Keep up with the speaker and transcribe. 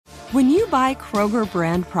When you buy Kroger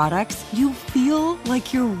brand products, you feel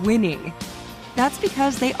like you're winning. That's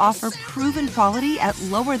because they offer proven quality at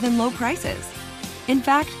lower than low prices. In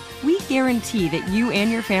fact, we guarantee that you and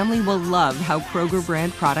your family will love how Kroger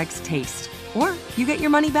brand products taste, or you get your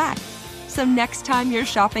money back. So next time you're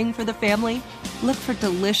shopping for the family, look for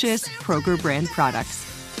delicious Kroger brand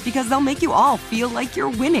products, because they'll make you all feel like you're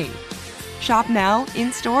winning. Shop now,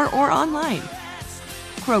 in-store, or online.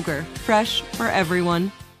 Kroger, fresh for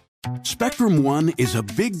everyone. Spectrum One is a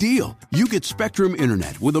big deal. You get Spectrum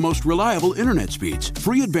Internet with the most reliable internet speeds,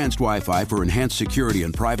 free advanced Wi-Fi for enhanced security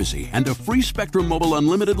and privacy, and a free Spectrum Mobile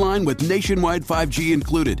Unlimited line with nationwide 5G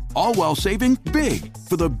included, all while saving big.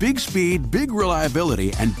 For the big speed, big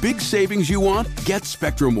reliability, and big savings you want, get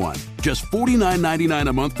Spectrum One. Just $49.99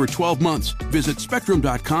 a month for 12 months. Visit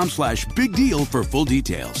spectrum.com/big deal for full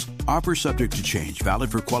details. Offer subject to change.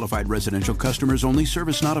 Valid for qualified residential customers only.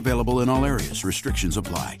 Service not available in all areas. Restrictions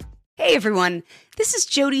apply. Hey everyone, this is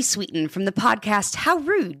Jody Sweeten from the podcast How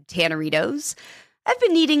Rude, Tanneritos. I've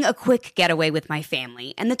been needing a quick getaway with my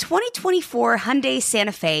family, and the 2024 Hyundai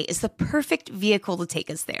Santa Fe is the perfect vehicle to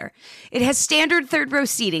take us there. It has standard third-row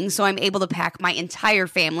seating, so I'm able to pack my entire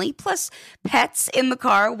family, plus pets, in the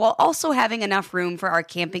car, while also having enough room for our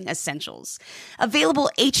camping essentials.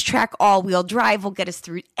 Available H-Track all-wheel drive will get us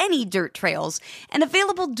through any dirt trails, and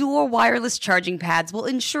available dual wireless charging pads will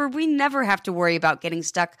ensure we never have to worry about getting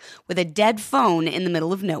stuck with a dead phone in the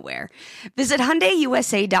middle of nowhere. Visit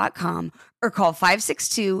HyundaiUSA.com or call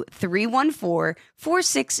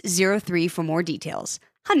 562-314-4603 for more details.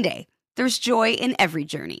 Hyundai, there's joy in every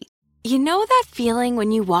journey. You know that feeling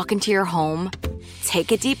when you walk into your home,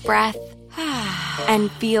 take a deep breath, and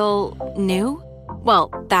feel new? Well,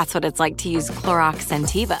 that's what it's like to use Clorox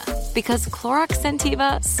Scentiva. Because Clorox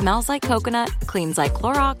Scentiva smells like coconut, cleans like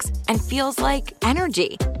Clorox, and feels like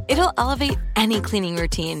energy. It'll elevate any cleaning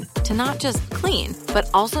routine to not just clean, but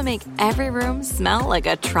also make every room smell like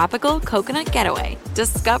a tropical coconut getaway.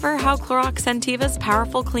 Discover how Clorox Scentiva's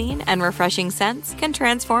powerful clean and refreshing scents can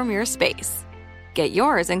transform your space. Get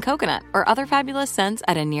yours in coconut or other fabulous scents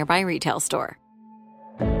at a nearby retail store.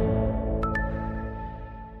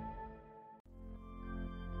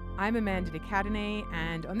 I'm Amanda de Cadenet,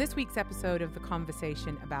 and on this week's episode of The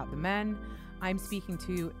Conversation About the Men, I'm speaking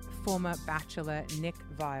to former Bachelor Nick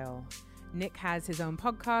Viall. Nick has his own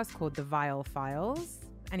podcast called The Viall Files,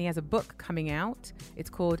 and he has a book coming out.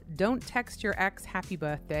 It's called Don't Text Your Ex Happy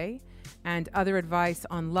Birthday, and other advice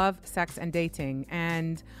on love, sex, and dating.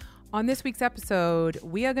 And on this week's episode,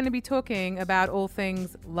 we are going to be talking about all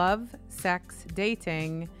things love, sex,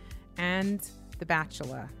 dating, and The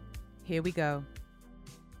Bachelor. Here we go.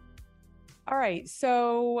 All right,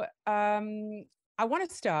 so I want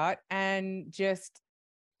to start and just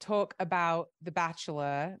talk about The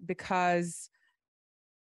Bachelor, because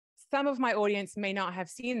some of my audience may not have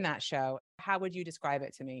seen that show. How would you describe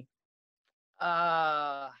it to me?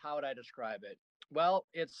 How would I describe it? Well,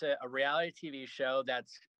 it's a reality TV show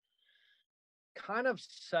that's kind of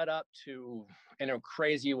set up to, in a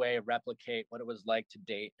crazy way, replicate what it was like to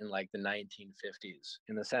date in like the 1950s,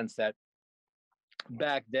 in the sense that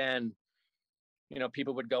back then, you know,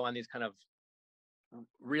 people would go on these kind of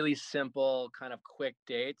really simple, kind of quick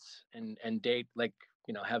dates and date, like,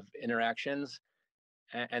 you know, have interactions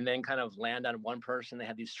and then kind of land on one person they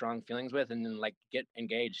had these strong feelings with and then like get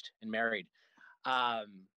engaged and married.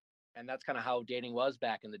 And that's kind of how dating was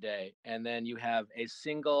back in the day. And then you have a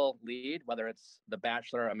single lead, whether it's the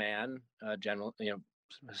Bachelor, a man, general, you know,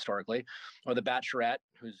 historically, or the Bachelorette,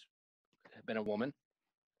 who's been a woman.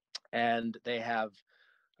 And they have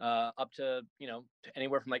up to, you know,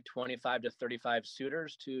 anywhere from like 25 to 35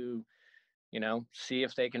 suitors to, you know, see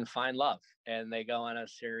if they can find love. And they go on a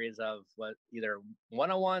series of either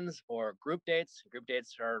one-on-ones or group dates. Group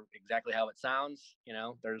dates are exactly how it sounds. You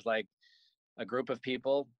know, there's like a group of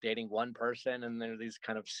people dating one person, and there are these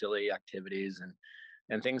kind of silly activities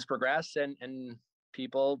and things progress and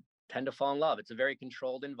people tend to fall in love. It's a very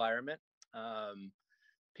controlled environment.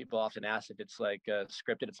 People often ask if it's like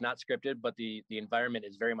scripted. It's not scripted, but the environment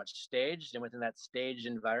is very much staged. And within that staged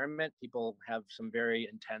environment, people have some very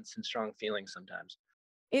intense and strong feelings sometimes.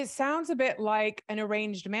 It sounds a bit like an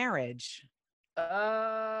arranged marriage.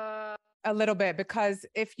 A little bit, because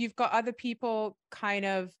if you've got other people kind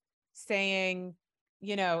of saying,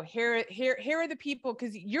 you know, here are the people,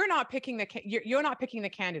 because you're not picking the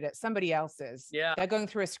candidate, somebody else is. Yeah. They're going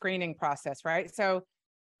through a screening process, right? So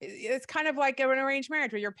it's kind of like an arranged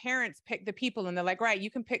marriage where your parents pick the people and they're like, right, you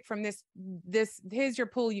can pick from this, here's your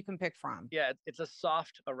pool you can pick from. Yeah, it's a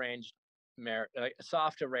soft arranged marriage, like a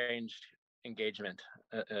soft arranged engagement.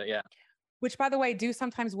 Yeah. which by the way, do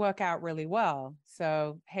sometimes work out really well.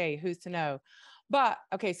 So, hey, who's to know? But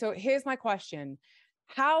okay, so here's my question.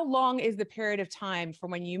 How long is the period of time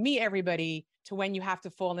from when you meet everybody to when you have to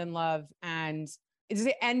fall in love? And does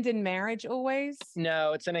it end in marriage always?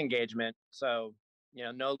 No, it's an engagement. So,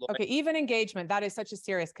 no. Okay, even engagement, that is such a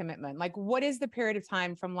serious commitment. Like, what is the period of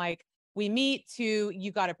time from like we meet to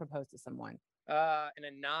you got to propose to someone? In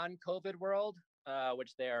a non-COVID world,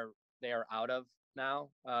 which they are out of now,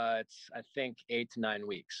 it's I think 8 to 9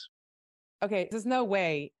 weeks. Okay, there's no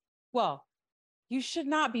way. Well, you should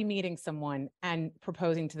not be meeting someone and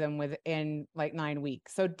proposing to them within like 9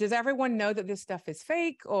 weeks. So does everyone know that this stuff is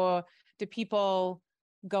fake, or do people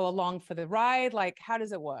go along for the ride? Like, how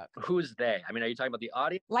does it work? Who's they? I mean, are you talking about the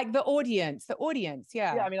audience? Like the audience,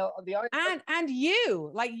 yeah. Yeah, I mean, the audience. And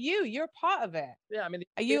you're part of it. Yeah, I mean,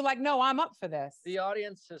 are you like, no, I'm up for this? The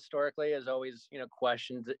audience historically has always,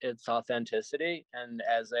 questioned its authenticity, and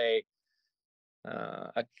as a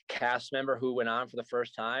cast member who went on for the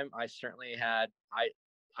first time, I certainly had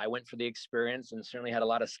I went for the experience and certainly had a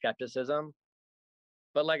lot of skepticism.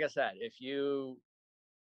 But like I said, if you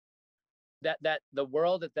that the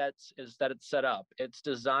world it's set up, it's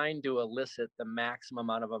designed to elicit the maximum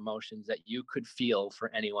amount of emotions that you could feel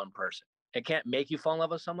for any one person. It can't make you fall in love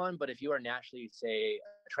with someone, but if you are naturally, say,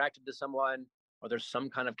 attracted to someone, or there's some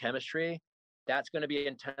kind of chemistry, that's going to be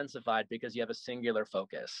intensified because you have a singular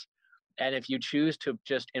focus. And if you choose to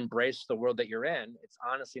just embrace the world that you're in, it's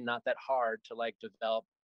honestly not that hard to like develop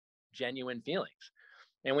genuine feelings.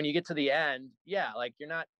 And when you get to the end, yeah, like you're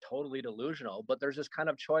not totally delusional, but there's this kind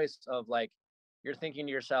of choice of like, you're thinking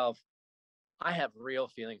to yourself, I have real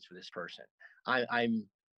feelings for this person. I'm,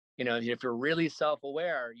 if you're really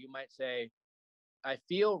self-aware, you might say, I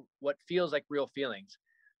feel what feels like real feelings.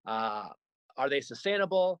 Are they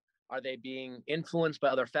sustainable? Are they being influenced by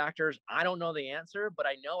other factors? I don't know the answer, but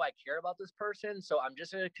I know I care about this person. So I'm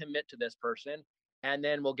just going to commit to this person, and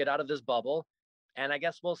then we'll get out of this bubble. And I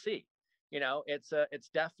guess we'll see. It's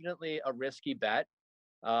definitely a risky bet.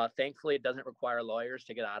 Thankfully, it doesn't require lawyers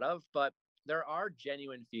to get out of, but there are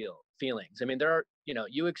genuine feelings. I mean,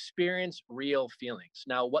 you experience real feelings.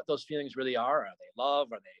 Now, what those feelings really are they love?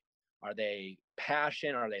 Are they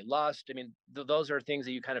passion? Are they lust? I mean, those are things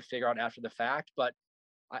that you kind of figure out after the fact, but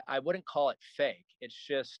I wouldn't call it fake. It's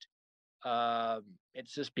just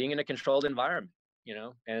being in a controlled environment,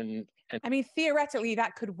 and I mean, theoretically,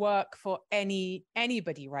 that could work for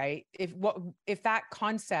anybody, right? If that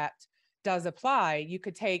concept does apply, you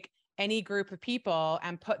could take any group of people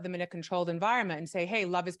and put them in a controlled environment and say, hey,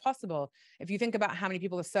 love is possible. If you think about how many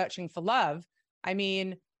people are searching for love, I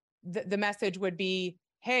mean, the message would be,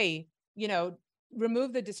 hey,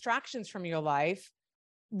 remove the distractions from your life,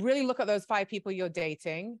 really look at those 5 people you're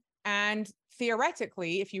dating. And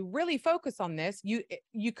theoretically, if you really focus on this,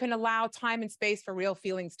 you can allow time and space for real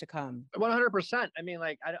feelings to come. 100%. I mean,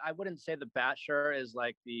 like, I wouldn't say The Bachelor is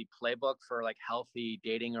like the playbook for like healthy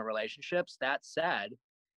dating or relationships. That said,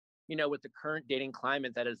 with the current dating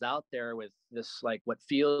climate that is out there, with this like what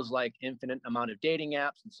feels like infinite amount of dating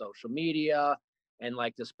apps and social media, and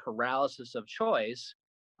like this paralysis of choice,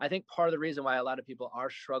 I think part of the reason why a lot of people are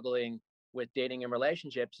struggling with dating and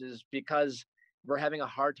relationships is because we're having a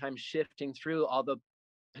hard time shifting through all the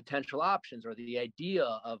potential options or the idea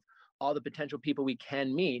of all the potential people we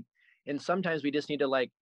can meet. And sometimes we just need to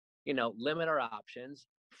limit our options,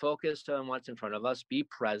 focus on what's in front of us, be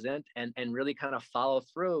present, and really kind of follow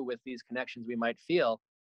through with these connections we might feel.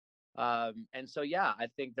 And so, yeah, I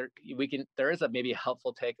think there is maybe a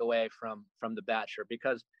helpful takeaway from The Bachelor,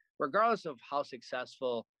 because regardless of how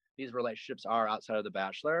successful these relationships are outside of The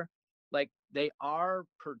Bachelor, like they are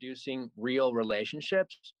producing real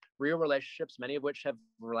relationships, many of which have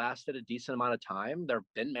lasted a decent amount of time. There have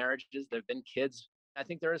been marriages, there have been kids. I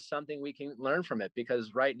think there is something we can learn from it,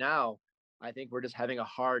 because right now, I think we're just having a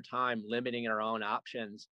hard time limiting our own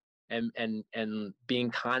options and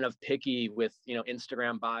being kind of picky with,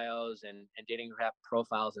 Instagram bios and dating app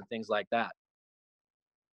profiles and things like that.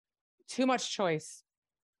 Too much choice.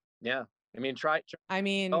 Yeah. I mean,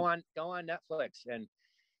 go on Netflix and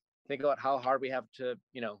think about how hard we have to,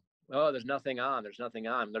 there's nothing on.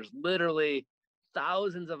 There's literally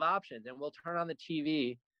thousands of options, and we'll turn on the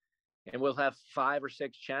TV and we'll have 5 or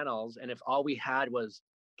 6 channels. And if all we had was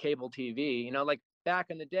cable TV, like back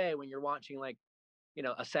in the day when you're watching like,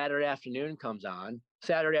 a Saturday afternoon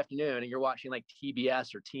and you're watching like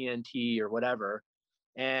TBS or TNT or whatever,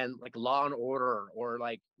 and like Law and Order, or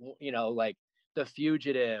like, like The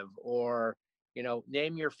Fugitive, or,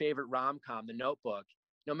 name your favorite rom-com, The Notebook.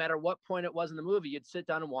 No matter what point it was in the movie, you'd sit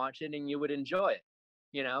down and watch it and you would enjoy it,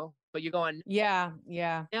 But you go on, Yeah.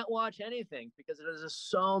 can't watch anything because there's just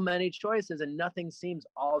so many choices and nothing seems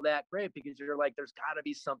all that great because you're like, there's got to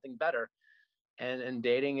be something better. And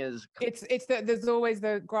dating is, There's always,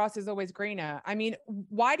 the grass is always greener. I mean,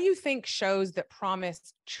 why do you think shows that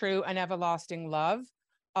promise true and everlasting love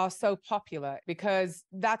are so popular? Because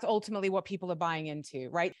that's ultimately what people are buying into,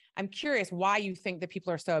 right? I'm curious why you think that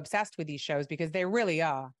people are so obsessed with these shows, because they really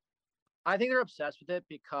are. I think they're obsessed with it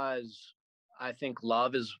because I think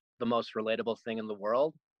love is the most relatable thing in the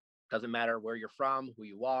world. Doesn't matter where you're from, who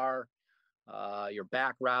you are, your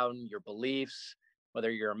background, your beliefs, whether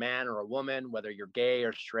you're a man or a woman, whether you're gay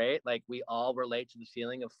or straight, like we all relate to the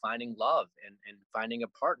feeling of finding love and finding a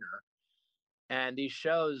partner. And these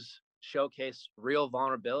shows showcase real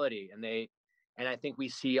vulnerability, and I think we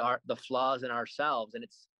see the flaws in ourselves. And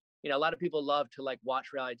it's, a lot of people love to like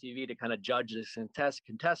watch reality TV to kind of judge this and test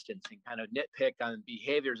contestants and kind of nitpick on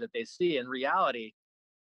behaviors that they see. In reality,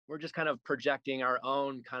 we're just kind of projecting our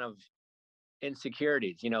own kind of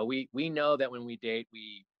insecurities. We know that when we date,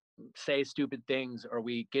 we say stupid things or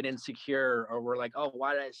we get insecure or we're like, oh,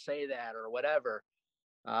 why did I say that or whatever.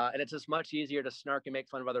 And it's just much easier to snark and make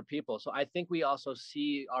fun of other people. So I think we also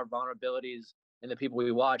see our vulnerabilities in the people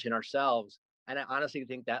we watch and ourselves. And I honestly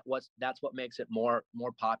think that's what makes it more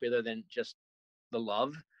popular than just the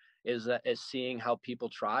love is seeing how people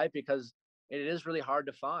try, because it is really hard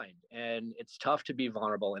to find, and it's tough to be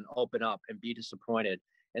vulnerable and open up and be disappointed.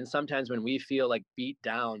 And sometimes when we feel like beat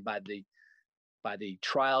down by the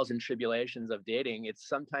trials and tribulations of dating, it's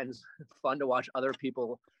sometimes fun to watch other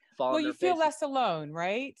people fall. Well, on you their feel faces. less alone,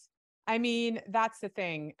 right? I mean, that's the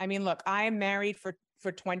thing. I mean, look, I am married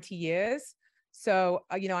for 20 years. So,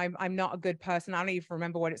 I'm not a good person. I don't even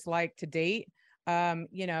remember what it's like to date. But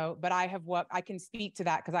I can speak to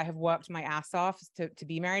that because I have worked my ass off to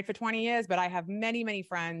be married for 20 years, but I have many, many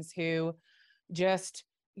friends who just,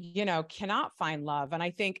 cannot find love. And I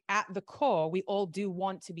think at the core, we all do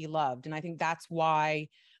want to be loved. And I think that's why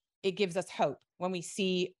it gives us hope when we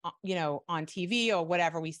see, on TV or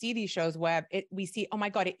whatever, we see these shows where we see, oh my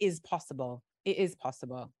God, it is possible. It is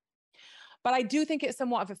possible. But I do think it's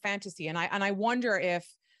somewhat of a fantasy. And I wonder if,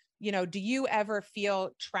 do you ever feel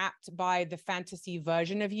trapped by the fantasy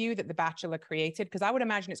version of you that The Bachelor created? Because I would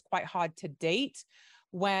imagine it's quite hard to date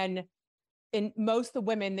when most of the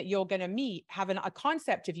women that you're going to meet have a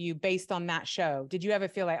concept of you based on that show. Did you ever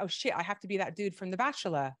feel like, oh shit, I have to be that dude from The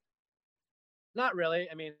Bachelor? Not really.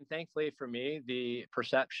 I mean, thankfully for me, the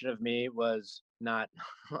perception of me was not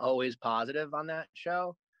always positive on that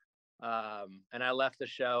show. And I left the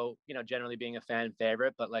show, generally being a fan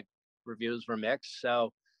favorite, but like reviews were mixed.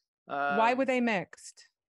 So, Why were they mixed?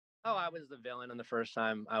 oh, I was the villain on the first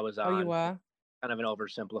time I was Oh, you on. were? Kind of an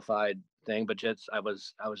oversimplified thing, but I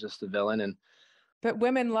was just the villain. And But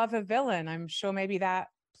women love a villain. I'm sure maybe that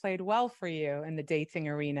played well for you in the dating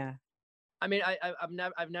arena. I mean,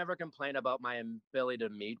 I've never complained about my ability to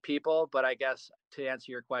meet people, but I guess to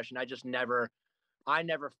answer your question, I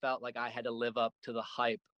never felt like I had to live up to the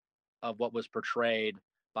hype of what was portrayed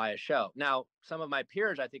by a show. Now, some of my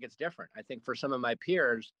peers, I think it's different. I think for some of my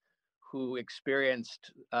peers who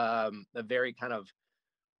experienced a very kind of,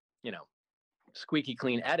 squeaky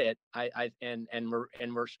clean edit, we're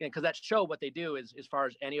because that show, what they do is, as far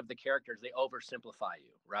as any of the characters, they oversimplify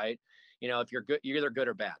you, right? If you're good, you're either good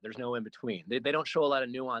or bad. There's no in between. They don't show a lot of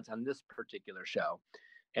nuance on this particular show.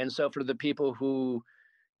 And so for the people who,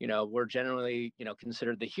 were generally,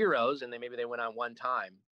 considered the heroes, and maybe they went on one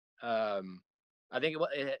time, I think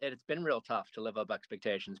it's been real tough to live up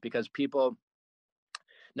expectations, because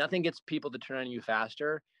nothing gets people to turn on you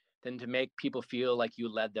faster than to make people feel like you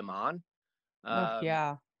led them on. Oh,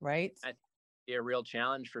 yeah, right. I think it's a real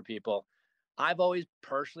challenge for people. I've always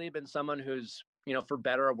personally been someone who's, for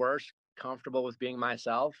better or worse, comfortable with being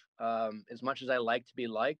myself. As much as I like to be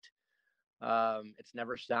liked, it's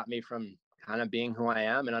never stopped me from kind of being who I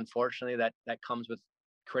am. And unfortunately, that comes with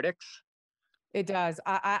critics. It does.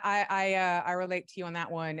 I relate to you on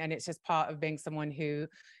that one. And it's just part of being someone who,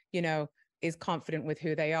 is confident with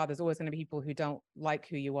who they are. There's always going to be people who don't like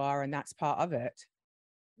who you are, and that's part of it.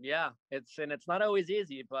 Yeah, it's not always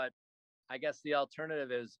easy, but I guess the alternative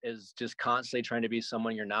is just constantly trying to be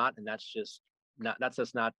someone you're not, and that's just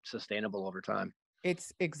not sustainable over time.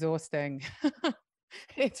 It's exhausting.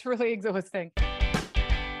 It's really exhausting.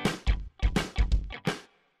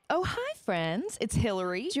 Oh, hi, friends. It's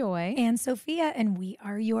Hillary, Joy, and Sophia, and we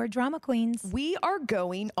are your drama queens. We are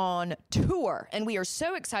going on tour, and we are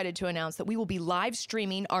so excited to announce that we will be live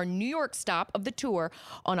streaming our New York stop of the tour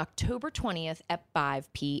on October 20th at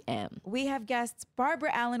 5 p.m. We have guests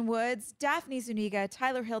Barbara Allen Woods, Daphne Zuniga,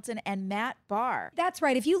 Tyler Hilton, and Matt Barr. That's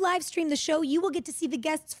right. If you live stream the show, you will get to see the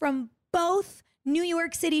guests from both New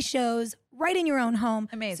York City shows right in your own home.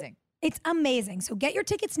 Amazing. It's amazing. So get your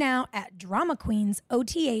tickets now at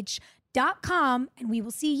dramaqueensoth.com, and we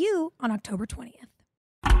will see you on October 20th.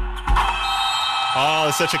 Oh,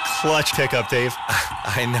 it's such a clutch pickup, Dave.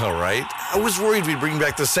 I know, right? I was worried we'd bring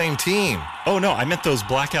back the same team. Oh, no, I meant those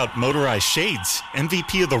blackout motorized shades.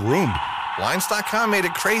 MVP of the room. Blinds.com made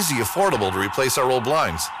it crazy affordable to replace our old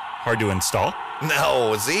blinds. Hard to install?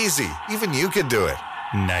 No, it's easy. Even you could do it.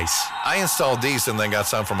 Nice. I installed these and then got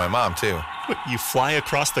some for my mom, too. What, you fly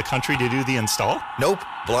across the country to do the install? Nope.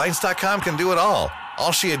 Blinds.com can do it all.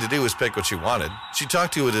 All she had to do was pick what she wanted. She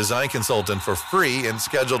talked to a design consultant for free and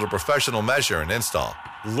scheduled a professional measure and install.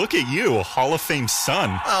 Look at you, a Hall of Fame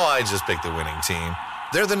son. Oh, I just picked the winning team.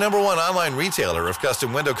 They're the #1 online retailer of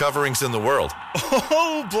custom window coverings in the world.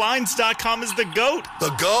 Oh, Blinds.com is the GOAT. The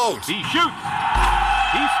GOAT! He shoots.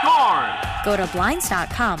 He scores. Go to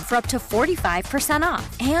Blinds.com for up to 45%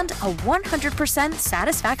 off and a 100%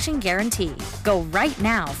 satisfaction guarantee. Go right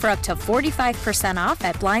now for up to 45% off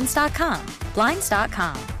at Blinds.com.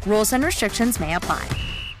 Blinds.com. Rules and restrictions may apply.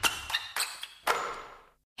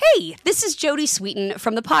 Hey, this is Jodie Sweetin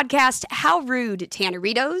from the podcast How Rude,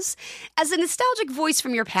 Tanneritos. As a nostalgic voice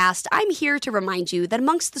from your past, I'm here to remind you that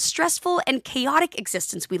amongst the stressful and chaotic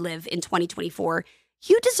existence we live in 2024,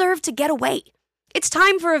 you deserve to get away. It's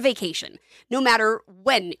time for a vacation, no matter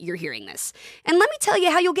when you're hearing this. And let me tell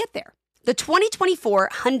you how you'll get there. The 2024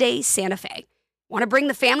 Hyundai Santa Fe. Want to bring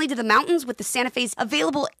the family to the mountains with the Santa Fe's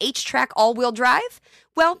available H-Track all-wheel drive?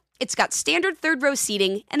 Well, it's got standard third-row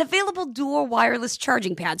seating and available dual wireless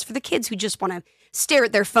charging pads for the kids who just want to stare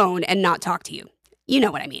at their phone and not talk to you. You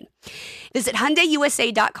know what I mean. Visit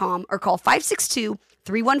HyundaiUSA.com or call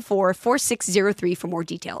 562-314-4603 for more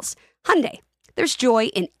details. Hyundai, there's joy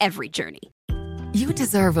in every journey. You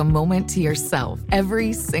deserve a moment to yourself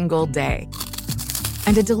every single day.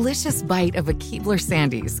 And a delicious bite of a Keebler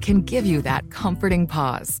Sandies can give you that comforting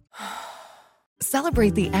pause.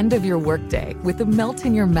 Celebrate the end of your workday with the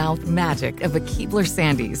melt-in-your-mouth magic of a Keebler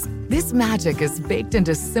Sandies. This magic is baked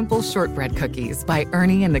into simple shortbread cookies by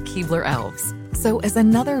Ernie and the Keebler Elves. So as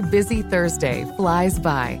another busy Thursday flies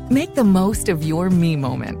by, make the most of your me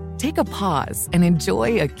moment. Take a pause and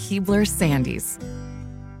enjoy a Keebler Sandies.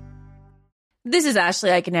 This is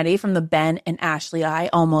Ashley Iconetti from the Ben and Ashley I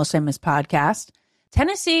Almost Famous podcast.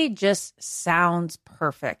 Tennessee just sounds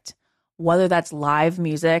perfect, whether that's live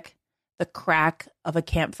music, the crack of a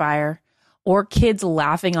campfire, or kids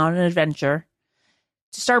laughing on an adventure.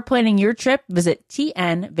 To start planning your trip, visit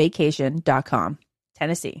tnvacation.com.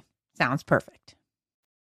 Tennessee sounds perfect.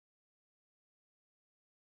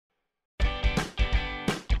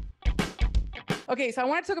 Okay, so I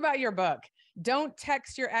want to talk about your book. Don't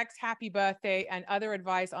text your ex happy birthday and other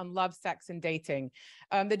advice on love, sex, and dating.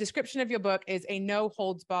 The description of your book is a no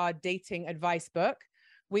holds barred dating advice book.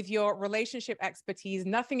 With your relationship expertise,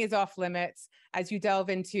 nothing is off limits as you delve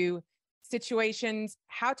into situations,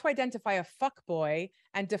 how to identify a fuckboy,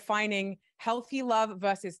 and defining healthy love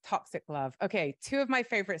versus toxic love. Okay, two of my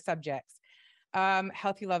favorite subjects,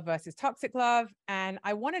 healthy love versus toxic love. And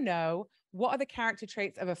I want to know, what are the character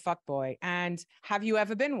traits of a fuckboy, and have you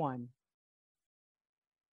ever been one?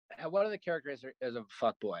 What are the characteristics of a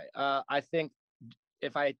fuckboy? I think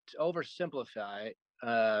if I oversimplify,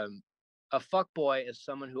 a fuckboy is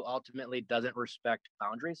someone who ultimately doesn't respect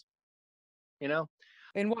boundaries. You know,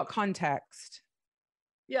 in what context?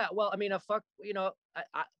 Yeah, well, I mean, I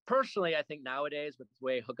personally, I think nowadays with the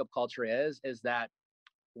way hookup culture is that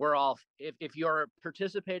we're all, if you're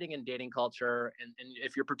participating in dating culture and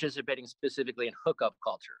if you're participating specifically in hookup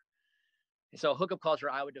culture, so hookup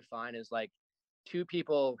culture I would define as like two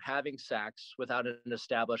people having sex without an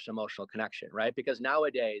established emotional connection, right? Because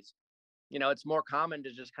nowadays, you know, it's more common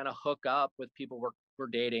to just kind of hook up with people we're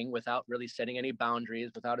dating without really setting any boundaries,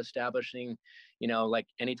 without establishing, you know, like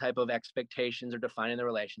any type of expectations or defining the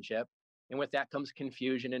relationship. And with that comes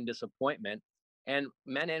confusion and disappointment. And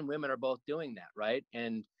men and women are both doing that, right?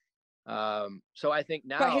 And so I think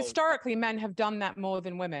now, but historically, men have done that more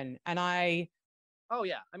than women. And I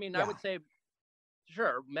would say,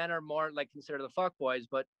 sure, men are more like considered the fuckboys,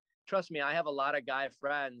 but trust me, I have a lot of guy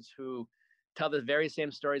friends who tell the very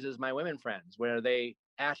same stories as my women friends, where they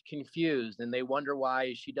act confused and they wonder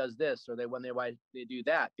why she does this or they wonder why they do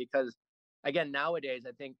that. Because again, nowadays,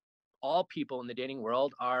 I think all people in the dating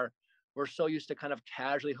world are we're so used to kind of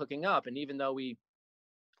casually hooking up. And even though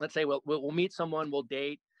let's say we'll meet someone, we'll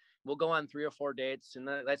date, we'll go on 3 or 4 dates, and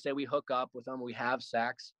then let's say we hook up with them, we have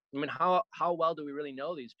sex. I mean, how well do we really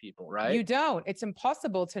know these people, right? You don't. It's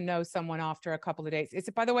impossible to know someone after a couple of dates. It's,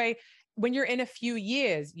 by the way, when you're in a few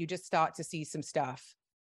years, you just start to see some stuff.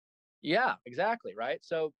 Yeah, exactly. Right.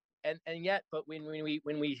 So, and yet, but when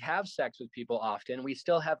we have sex with people often, we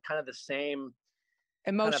still have kind of the same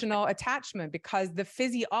emotional attachment, because the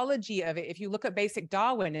physiology of it, if you look at basic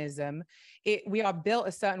Darwinism, we are built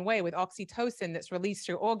a certain way with oxytocin that's released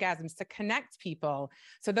through orgasms to connect people.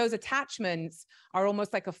 So those attachments are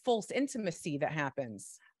almost like a false intimacy that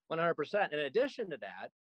happens. 100%. In addition to that,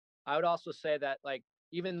 I would also say that, like,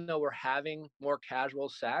 even though we're having more casual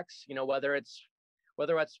sex, whether it's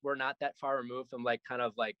we're not that far removed from like kind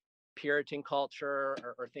of like Puritan culture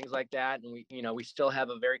or things like that, and we still have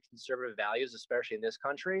a very conservative values, especially in this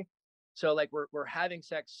country. So like we're having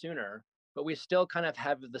sex sooner, but we still kind of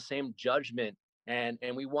have the same judgment, and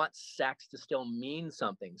we want sex to still mean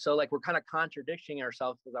something. So like we're kind of contradicting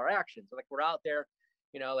ourselves with our actions. So like we're out there,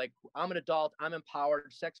 like I'm an adult, I'm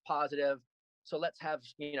empowered, sex positive, so let's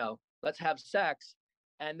have sex.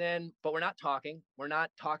 And then, but we're not talking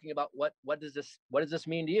about what does this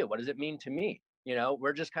mean to you? What does it mean to me?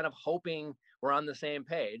 We're just kind of hoping we're on the same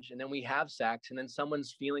page, and then we have sex, and then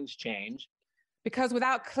someone's feelings change. Because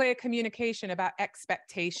without clear communication about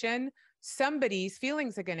expectation, somebody's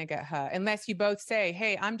feelings are going to get hurt unless you both say,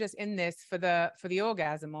 hey, I'm just in this for the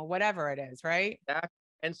orgasm or whatever it is, right? Exactly.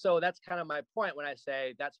 And so that's kind of my point when I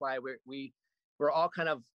say that's why we're all kind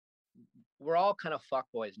of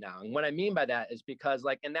fuckboys now. And what I mean by that is because,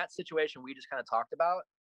 like, in that situation we just kind of talked about,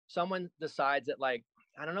 someone decides that, like,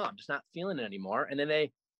 I don't know, I'm just not feeling it anymore. And then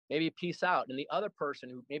they maybe peace out. And the other person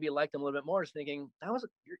who maybe liked them a little bit more is thinking,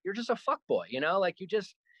 you're just a fuckboy, like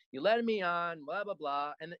you led me on, blah, blah,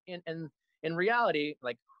 blah. And in reality,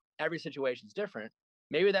 like, every situation is different.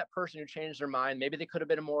 Maybe that person who changed their mind, maybe they could have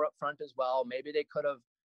been more upfront as well. Maybe they could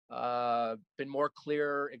have been more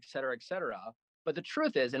clear, et cetera, et cetera. But the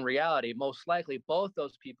truth is, in reality, most likely both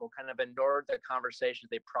those people kind of endured the conversations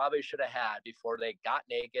they probably should have had before they got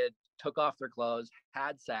naked, took off their clothes,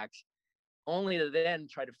 had sex, only to then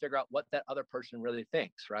try to figure out what that other person really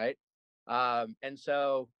thinks, right? And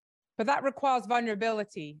so... But that requires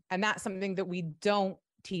vulnerability, and that's something that we don't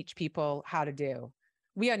teach people how to do.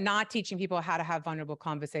 We are not teaching people how to have vulnerable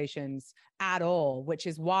conversations at all, which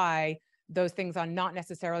is why those things are not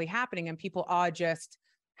necessarily happening, and people are just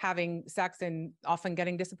having sex and often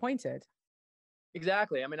getting disappointed.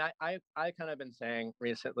 Exactly. I mean, I kind of been saying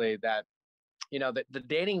recently that, the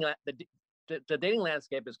dating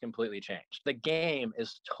landscape has completely changed. The game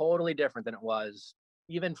is totally different than it was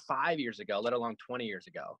even 5 years ago, let alone 20 years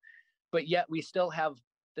ago. But yet we still have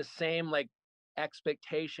the same, like,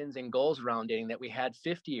 expectations and goals around dating that we had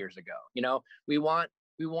 50 years ago. We want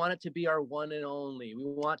it to be our one and only. We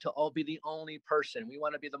want to all be the only person. We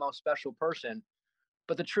want to be the most special person.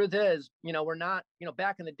 But the truth is, we're not,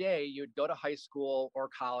 back in the day, you'd go to high school or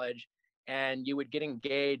college and you would get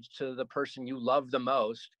engaged to the person you love the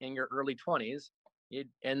most in your early 20s.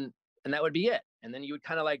 And that would be it. And then you would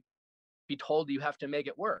kind of like be told you have to make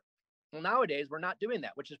it work. Well, nowadays we're not doing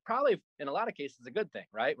that, which is probably in a lot of cases a good thing,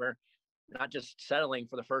 right? We're not just settling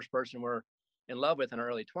for the first person we're in love with in our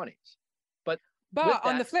early 20s. But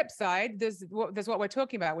on the flip side, there's what we're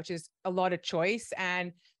talking about, which is a lot of choice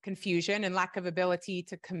and confusion and lack of ability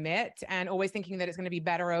to commit, and always thinking that it's going to be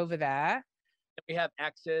better over there. We have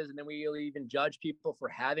exes, and then we even judge people for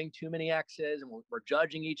having too many exes, and we're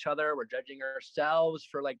judging each other. We're judging ourselves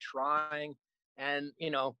for, like, trying. And,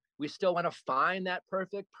 we still want to find that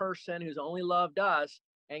perfect person who's only loved us.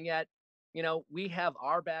 And yet, we have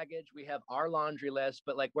our baggage, we have our laundry list,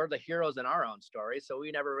 but, like, we're the heroes in our own story. So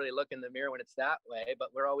we never really look in the mirror when it's that way, but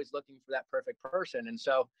we're always looking for that perfect person. And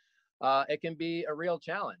so it can be a real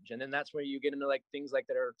challenge. And then that's where you get into, like, things like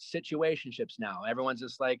that are situationships now. Everyone's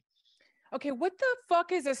just like, okay, what the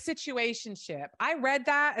fuck is a situationship? I read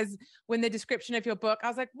that as when the description of your book, I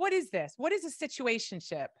was like, what is this? What is a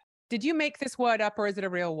situationship? Did you make this word up, or is it a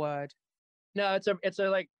real word? No, I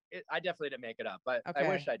definitely didn't make it up, but okay. I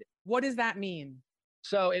wish I did. What does that mean?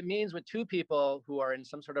 So it means with two people who are in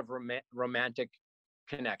some sort of romantic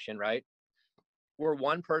connection, right? Where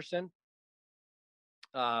one person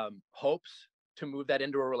hopes to move that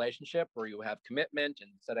into a relationship where you have commitment and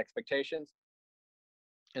set expectations,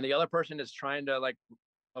 and the other person is trying to, like,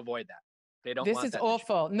 avoid that. They don't. This is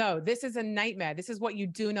awful. No, this is a nightmare. This is what you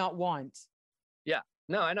do not want. Yeah.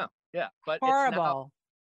 No, I know. Yeah, but horrible.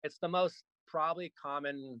 It's the most probably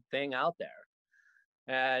common thing out there.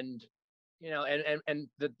 And and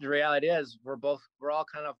the reality is we're all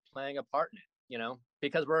kind of playing a part in it,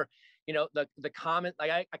 because we're, the common,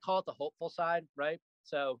 like I call it the hopeful side, right?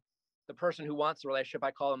 So the person who wants the relationship,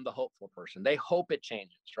 I call them the hopeful person. They hope it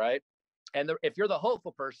changes, right? And if you're the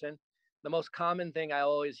hopeful person, the most common thing I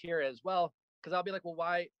always hear is, well, because I'll be like, well,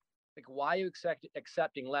 why are you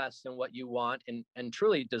accepting less than what you want and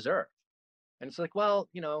truly deserve? And it's like, well,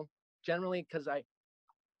 generally because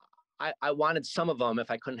I wanted some of them if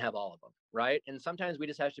I couldn't have all of them, right? And sometimes we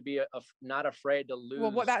just have to be not afraid to lose.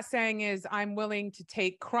 Well, what that's saying is I'm willing to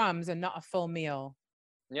take crumbs and not a full meal.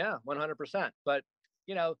 Yeah, 100%. But,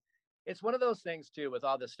 it's one of those things too, with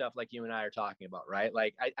all this stuff like you and I are talking about, right?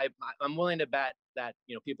 Like I'm willing to bet that,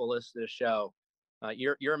 people listen to the show.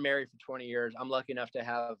 You're married for 20 years. I'm lucky enough to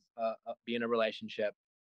have be in a relationship.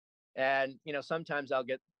 And, sometimes I'll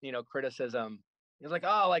get, criticism. It's like,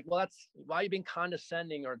 oh, like, well, that's why are you being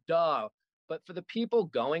condescending or duh. But for the people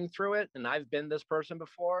going through it, and I've been this person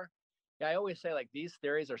before, yeah, I always say, like, these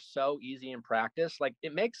theories are so easy in practice. Like,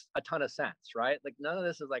 it makes a ton of sense, right? Like, none of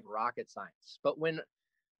this is like rocket science.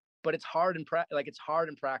 But it's hard it's hard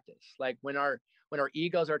in practice. Like when our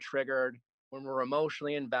egos are triggered, when we're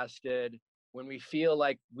emotionally invested, when we feel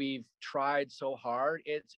like we've tried so hard,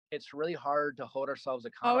 it's really hard to hold ourselves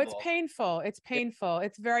accountable. Oh, it's painful. It's painful.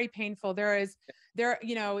 It's very painful. In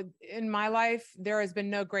my life, there has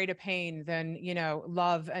been no greater pain than,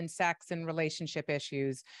 love and sex and relationship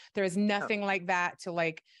issues. There is nothing like that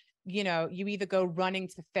to you either go running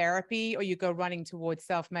to therapy or you go running towards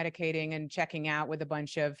self-medicating and checking out with a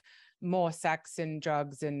bunch of more sex and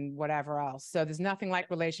drugs and whatever else. So there's nothing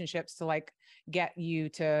like relationships to get you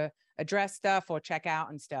to address stuff or check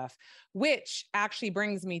out and stuff, which actually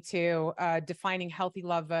brings me to defining healthy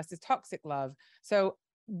love versus toxic love. So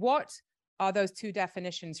what are those two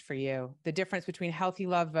definitions for you? The difference between healthy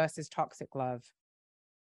love versus toxic love?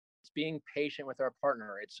 It's being patient with our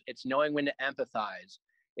partner. It's knowing when to empathize.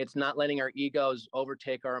 It's not letting our egos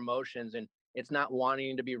overtake our emotions, and it's not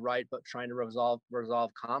wanting to be right, but trying to resolve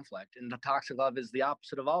conflict. And the toxic love is the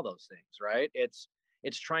opposite of all those things, right? It's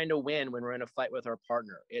trying to win when we're in a fight with our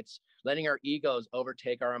partner. It's letting our egos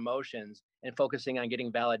overtake our emotions and focusing on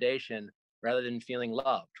getting validation rather than feeling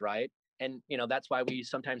loved, right? And, that's why we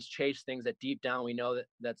sometimes chase things that deep down we know that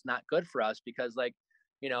that's not good for us, because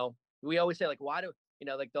we always say, like, why do,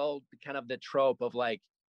 like the old kind of the trope of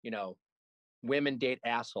women date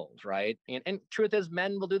assholes, right? And truth is,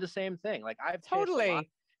 men will do the same thing. Like I've totally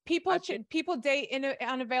people date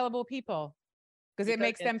unavailable people because it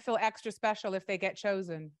makes them feel extra special if they get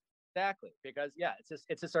chosen. Exactly, because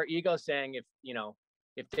it's just our ego saying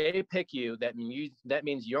if they pick you, that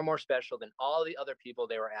means you're more special than all the other people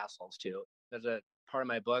they were assholes to. There's a part of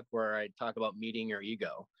my book where I talk about meeting your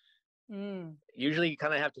ego. Usually you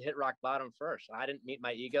kind of have to hit rock bottom first. I didn't meet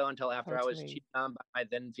my ego until after I was cheated on by my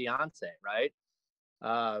then fiance, right?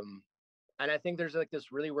 And I think there's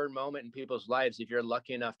this really weird moment in people's lives, if you're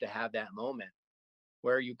lucky enough to have that moment,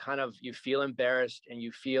 where you feel embarrassed and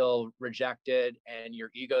you feel rejected and your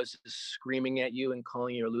ego's screaming at you and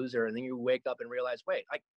calling you a loser. And then you wake up and realize, wait,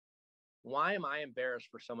 why am I embarrassed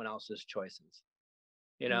for someone else's choices?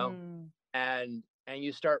 And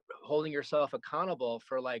you start holding yourself accountable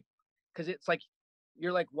for because it's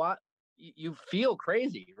you're what you feel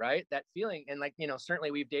crazy, right? That feeling. And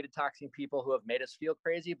certainly we've dated toxic people who have made us feel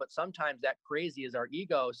crazy, but sometimes that crazy is our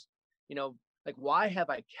egos, why have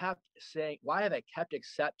I kept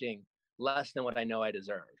accepting less than what I know I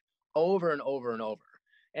deserve over and over and over?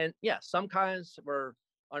 And sometimes we're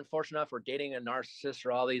unfortunate enough, we're dating a narcissist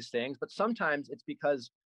or all these things, but sometimes it's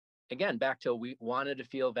because, again, back to we wanted to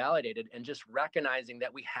feel validated, and just recognizing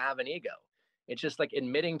that we have an ego. It's just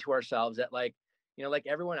admitting to ourselves that like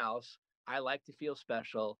everyone else, I like to feel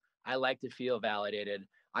special. I like to feel validated.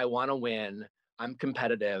 I want to win. I'm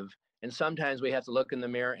competitive. And sometimes we have to look in the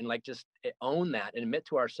mirror and just own that and admit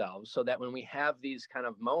to ourselves, so that when we have these kind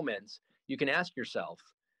of moments, you can ask yourself,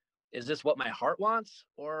 is this what my heart wants?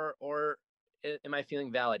 Or am I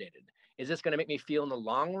feeling validated? Is this going to make me feel in the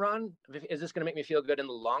long run? Is this going to make me feel good in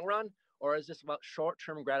the long run? Or is this about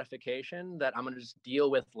short-term gratification that I'm going to just deal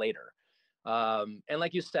with later? And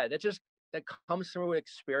like you said, that comes through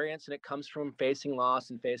experience, and it comes from facing loss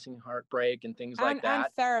and facing heartbreak and things like that. And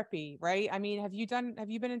therapy, right? I mean, have you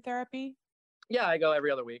been in therapy? Yeah, I go every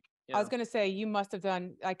other week. I was going to say, you must have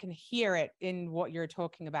done, I can hear it in what you're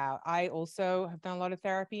talking about. I also have done a lot of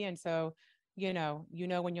therapy. And so,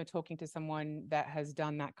 when you're talking to someone that has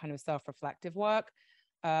done that kind of self-reflective work,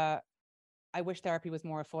 I wish therapy was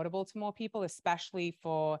more affordable to more people, especially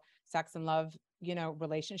for sex and love,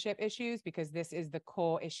 relationship issues, because this is the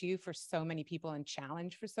core issue for so many people and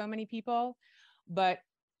challenge for so many people. But,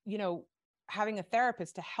 having a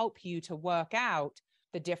therapist to help you to work out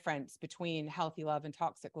the difference between healthy love and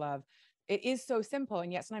toxic love. It is so simple,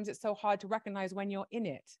 and yet sometimes it's so hard to recognize when you're in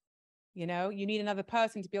it. You know, you need another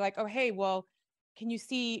person to be like, oh, hey, well, can you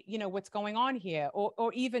see, you know, what's going on here?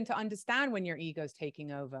 Or even to understand when your ego's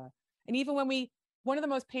taking over. And even when one of the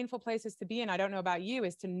most painful places to be in, I don't know about you,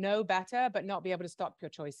 is to know better, but not be able to stop your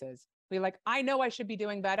choices. Be like, I know I should be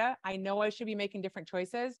doing better. I know I should be making different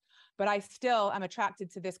choices, but I still am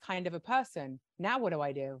attracted to this kind of a person. Now, what do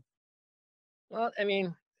I do? Well, I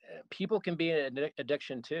mean, people can be an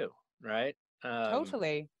addiction too, right?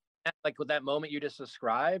 Totally. Like with that moment you just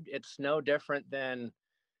described, it's no different than,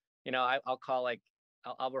 you know, I'll call like,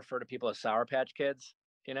 I'll refer to people as Sour Patch Kids,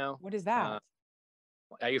 you know? What is that?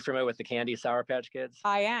 Are you familiar with the candy Sour Patch Kids?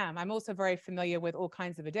 I am. I'm also very familiar with all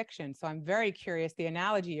kinds of addictions. So I'm very curious the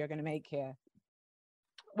analogy you're going to make here.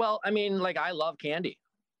 Well, I mean, like I love candy.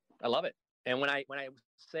 I love it. And when I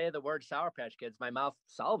say the word Sour Patch Kids, my mouth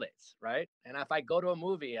salivates, right? And if I go to a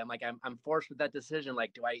movie, I'm forced with that decision.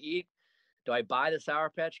 Like, do I eat? Do I buy the Sour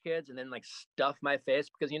Patch Kids and then like stuff my face?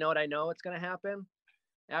 Because you know what I know what's going to happen?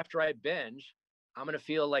 After I binge, I'm going to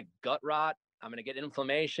feel like gut rot. I'm going to get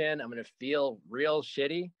inflammation. I'm going to feel real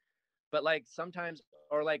shitty. But like sometimes,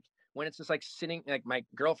 or like when it's just like sitting, like my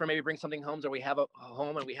girlfriend maybe brings something home, or we have a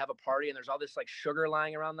home and we have a party and there's all this like sugar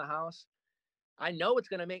lying around the house. I know it's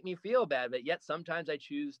going to make me feel bad, but yet sometimes I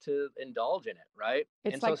choose to indulge in it, right?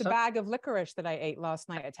 It's and like so the bag of licorice that I ate last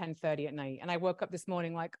night at 10:30 at night. And I woke up this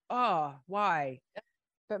morning like, oh, why?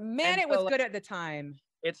 But man, it was good at the time.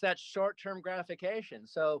 It's that short-term gratification.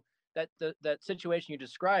 So that situation you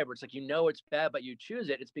described where it's like, you know, it's bad, but you choose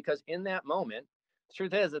it. It's because in that moment, the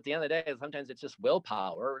truth is at the end of the day, sometimes it's just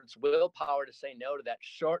willpower. It's willpower to say no to that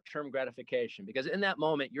short-term gratification. Because in that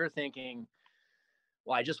moment, you're thinking,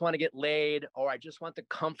 well, I just want to get laid, or I just want the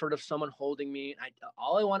comfort of someone holding me.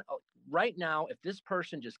 All I want right now, if this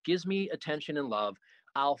person just gives me attention and love,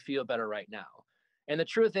 I'll feel better right now. And the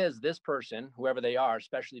truth is, this person, whoever they are,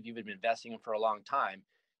 especially if you've been investing in for a long time,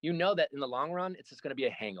 you know that in the long run, it's just going to be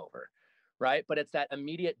a hangover, right? But it's that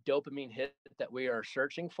immediate dopamine hit that we are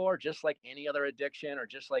searching for, just like any other addiction or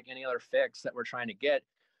just like any other fix that we're trying to get.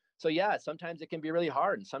 So yeah, sometimes it can be really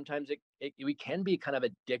hard, and sometimes we can be kind of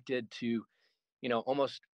addicted to, you know,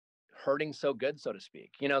 almost hurting so good, so to speak.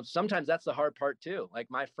 You know, sometimes that's the hard part too. Like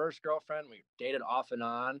my first girlfriend, we dated off and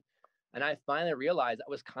on, and I finally realized I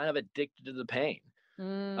was kind of addicted to the pain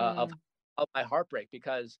of my heartbreak,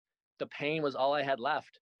 because the pain was all I had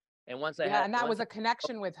left. And once I had, and that was a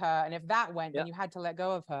connection with her. And if that went, then you had to let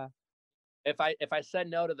go of her. If I said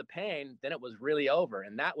no to the pain, then it was really over,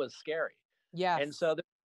 and that was scary. Yeah. And so there's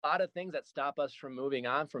a lot of things that stop us from moving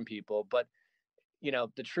on from people, but you know,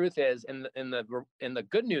 the truth is, and the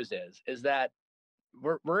good news is that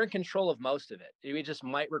we're in control of most of it. We just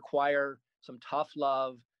might require some tough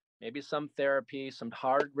love, maybe some therapy, some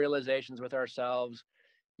hard realizations with ourselves,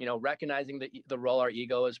 you know, recognizing the role our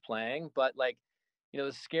ego is playing. But like, you know,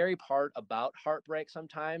 the scary part about heartbreak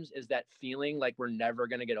sometimes is that feeling like we're never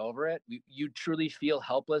going to get over it. You truly feel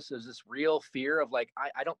helpless. There's this real fear of like,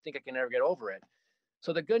 I don't think I can ever get over it.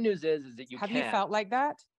 So the good news is that you Have can. you felt like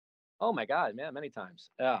that? Oh my God, man, many times.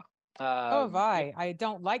 Yeah. Oh, I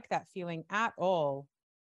don't like that feeling at all.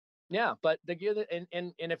 Yeah, but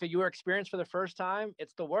and if you were experienced for the first time,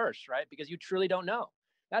 it's the worst, right? Because you truly don't know.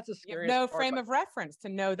 That's the scariest. No frame of reference to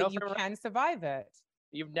know that you can survive it.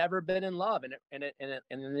 You've never been in love, and then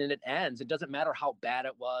it ends. It doesn't matter how bad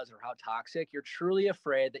it was or how toxic. You're truly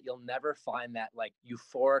afraid that you'll never find that like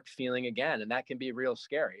euphoric feeling again, and that can be real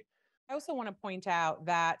scary. I also want to point out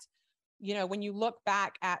that, you know, when you look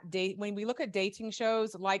back at when we look at dating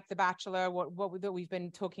shows like The Bachelor, what that we've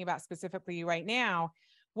been talking about specifically right now,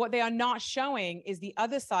 what they are not showing is the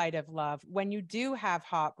other side of love. When you do have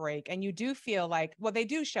heartbreak and you do feel like, well, they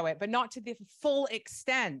do show it, but not to the full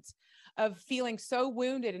extent of feeling so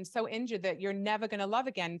wounded and so injured that you're never going to love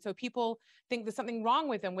again. So people think there's something wrong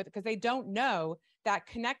with them because they don't know that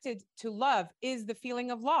connected to love is the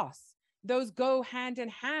feeling of loss. Those go hand in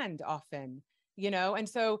hand often, you know, and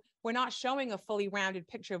so we're not showing a fully rounded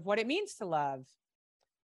picture of what it means to love.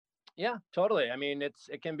 Yeah, totally. I mean,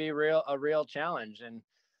 it can be a real challenge. And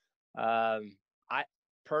I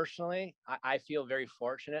personally, I feel very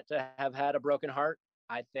fortunate to have had a broken heart.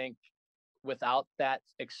 I think without that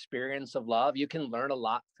experience of love, you can learn a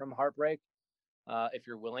lot from heartbreak if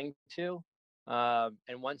you're willing to.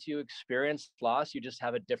 And once you experience loss, you just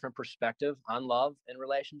have a different perspective on love and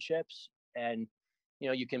relationships. And, you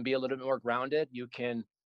know, you can be a little bit more grounded. You can,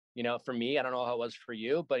 you know, for me, I don't know how it was for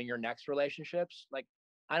you, but in your next relationships, like,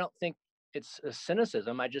 I don't think it's a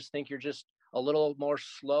cynicism. I just think you're just a little more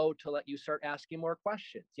slow to let you start asking more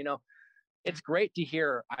questions. You know, it's great to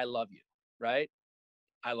hear, I love you, right?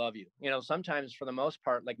 I love you. Sometimes for the most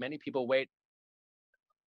part, like many people wait,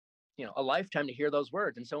 a lifetime to hear those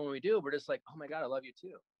words. And so when we do, we're just like, oh my God, I love you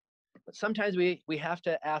too. But sometimes we have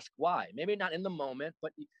to ask why. Maybe not in the moment,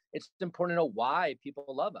 but it's important to know why people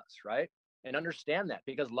love us, right? And understand that,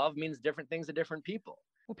 because love means different things to different people.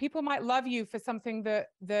 Well, people might love you for something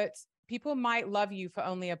that people might love you for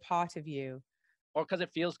only a part of you. Or because it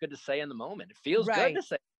feels good to say in the moment. It feels Right. good to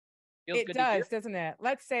say. It does, doesn't it?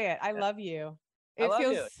 Let's say it. I love you. I love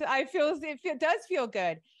you. It does feel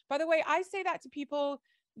good. By the way, I say that to people.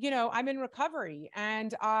 I'm in recovery,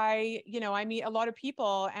 and I meet a lot of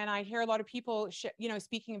people, and I hear a lot of people,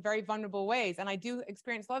 speaking in very vulnerable ways, and I do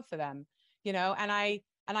experience love for them, and I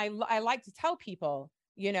like to tell people,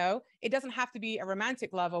 it doesn't have to be a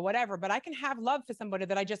romantic love or whatever, but I can have love for somebody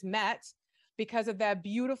that I just met because of their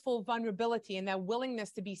beautiful vulnerability and their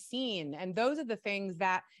willingness to be seen. And those are the things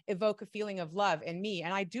that evoke a feeling of love in me.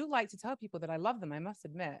 And I do like to tell people that I love them, I must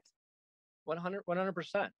admit.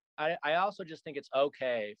 100%. I also just think it's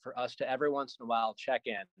okay for us to every once in a while check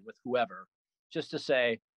in with whoever, just to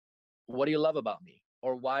say, what do you love about me?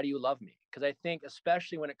 Or why do you love me? Because I think,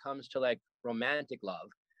 especially when it comes to like romantic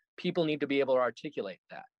love, people need to be able to articulate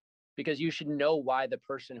that, because you should know why the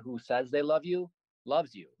person who says they love you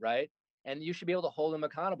loves you, right? And you should be able to hold them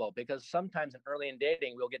accountable, because sometimes early in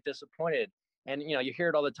dating, we'll get disappointed. And, you hear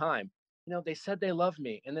it all the time. They said they loved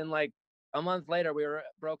me, and then like a month later, we were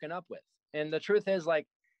broken up with. And the truth is, like,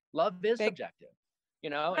 love is subjective,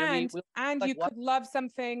 and you could love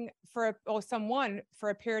something or someone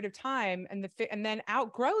for a period of time and then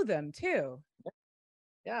outgrow them too.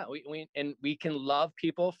 Yeah, we can love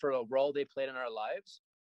people for a role they played in our lives.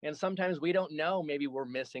 And sometimes we don't know, maybe we're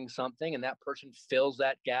missing something and that person fills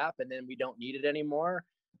that gap, and then we don't need it anymore.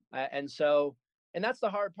 And that's the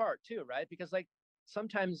hard part too, right? Because like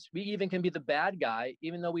sometimes we even can be the bad guy,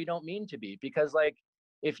 even though we don't mean to be, because like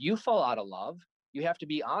if you fall out of love, you have to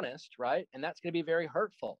be honest, right? And that's going to be very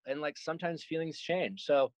hurtful. And like sometimes feelings change.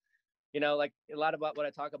 So, like a lot about what I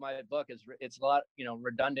talk about in my book is it's a lot,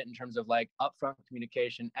 redundant in terms of like upfront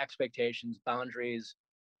communication, expectations, boundaries,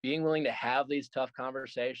 being willing to have these tough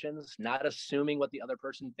conversations, not assuming what the other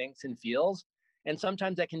person thinks and feels. And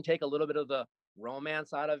sometimes that can take a little bit of the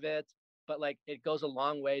romance out of it, but like it goes a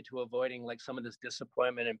long way to avoiding like some of this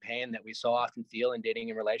disappointment and pain that we so often feel in dating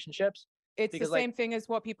and relationships. It's the same thing as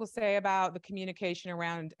what people say about the communication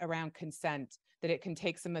around consent, that it can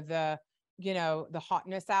take some of the, the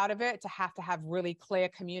hotness out of it to have really clear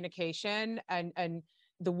communication and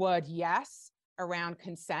the word yes around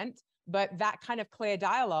consent. But that kind of clear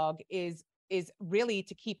dialogue is really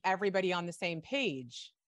to keep everybody on the same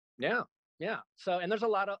page. Yeah. Yeah. So, and there's a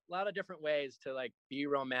lot of different ways to like be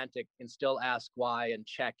romantic and still ask why and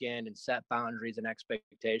check in and set boundaries and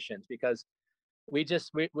expectations, because we're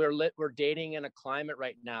dating in a climate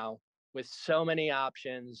right now with so many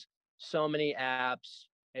options, so many apps.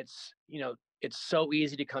 It's so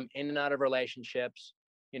easy to come in and out of relationships.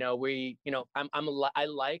 I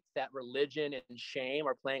like that religion and shame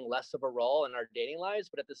are playing less of a role in our dating lives,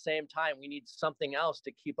 but at the same time, we need something else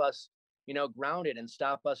to keep us, grounded and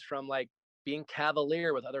stop us from like being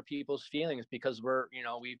cavalier with other people's feelings, because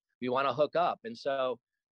we want to hook up. And so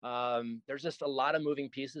there's just a lot of moving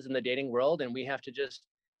pieces in the dating world, and we have to just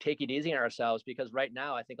take it easy on ourselves, because right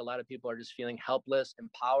now I think a lot of people are just feeling helpless and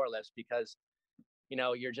powerless, because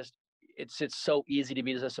it's so easy to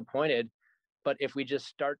be disappointed. But if we just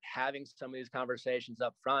start having some of these conversations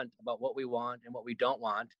up front about what we want and what we don't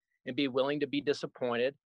want, and be willing to be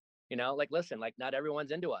disappointed, like, listen, like not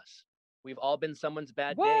everyone's into us. We've all been someone's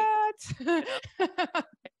bad date.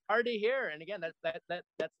 Hard to hear. And again, that's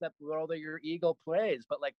that role that your ego plays.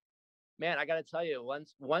 But like, man, I got to tell you,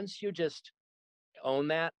 once you just own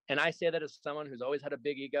that, and I say that as someone who's always had a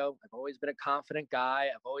big ego, I've always been a confident guy.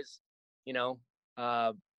 I've always,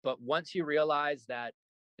 but once you realize that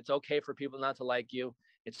it's okay for people not to like you,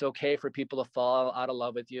 it's okay for people to fall out of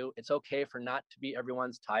love with you, it's okay for not to be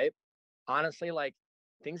everyone's type. Honestly, like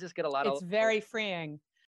things just get It's very freeing.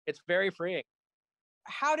 It's very freeing.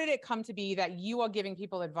 How did it come to be that you are giving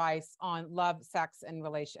people advice on love, sex, and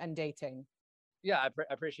dating? Yeah, I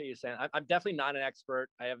appreciate you saying. I'm definitely not an expert.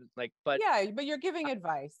 I haven't but yeah, but you're giving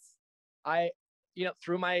advice.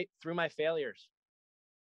 Through my failures,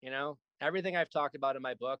 everything I've talked about in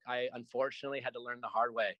my book, I unfortunately had to learn the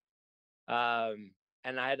hard way,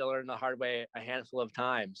 and I had to learn the hard way a handful of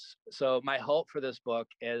times. So my hope for this book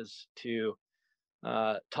is to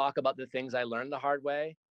talk about the things I learned the hard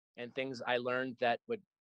way, and things I learned that would,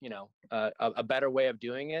 a better way of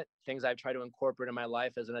doing it, things I've tried to incorporate in my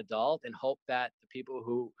life as an adult, and hope that the people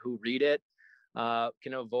who read it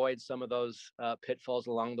can avoid some of those pitfalls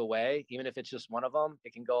along the way. Even if it's just one of them,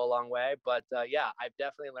 it can go a long way. But yeah, I've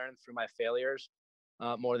definitely learned through my failures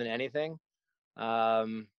more than anything.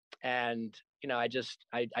 And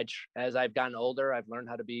as I've gotten older, I've learned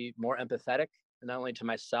how to be more empathetic, not only to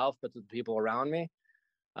myself but to the people around me.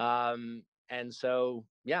 And so,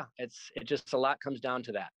 yeah, it just a lot comes down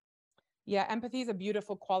to that. Yeah, empathy is a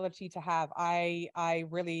beautiful quality to have. I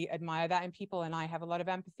really admire that in people, and I have a lot of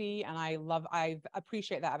empathy, and I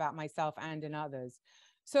appreciate that about myself and in others.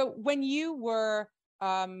 So when you were,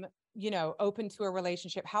 open to a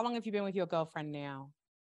relationship, how long have you been with your girlfriend now?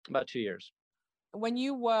 About 2 years. When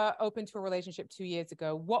you were open to a relationship 2 years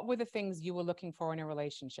ago, what were the things you were looking for in a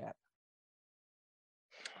relationship?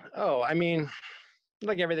 Oh, I mean,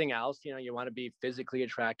 like everything else, you want to be physically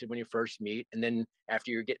attracted when you first meet. And then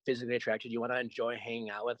after you get physically attracted, you want to enjoy hanging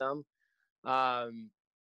out with them.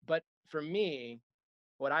 But for me,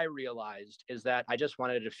 what I realized is that I just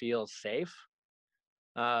wanted to feel safe.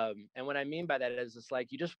 And what I mean by that is it's like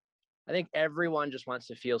I think everyone just wants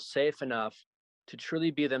to feel safe enough to truly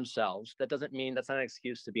be themselves. That doesn't mean that's not an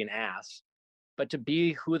excuse to be an ass, but to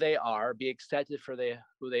be who they are, be accepted for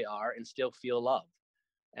who they are, and still feel love.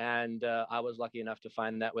 And I was lucky enough to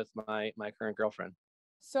find that with my current girlfriend.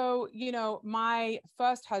 So, my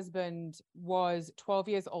first husband was 12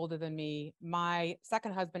 years older than me. My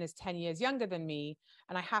second husband is 10 years younger than me.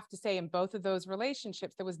 And I have to say, in both of those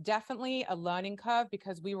relationships, there was definitely a learning curve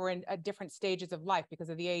because we were in different stages of life because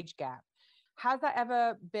of the age gap. Has that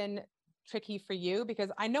ever been tricky for you?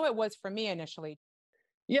 Because I know it was for me initially.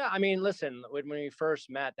 Yeah, I mean, listen, when we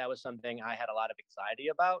first met, that was something I had a lot of anxiety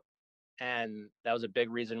about. And that was a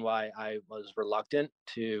big reason why I was reluctant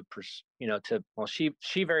she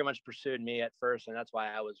very much pursued me at first, and that's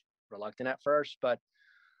why I was reluctant at first. But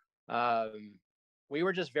we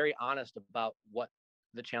were just very honest about what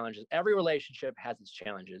the challenges. Every relationship has its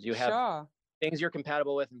challenges. You have things you're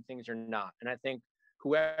compatible with and things you're not. And I think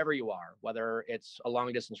whoever you are, whether it's a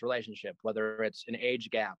long distance relationship, whether it's an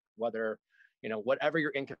age gap, whether whatever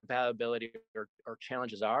your incompatibility or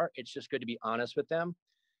challenges are, it's just good to be honest with them.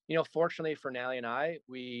 Fortunately for Nally and I,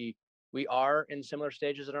 we are in similar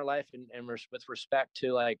stages in our life, and with respect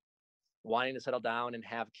to like wanting to settle down and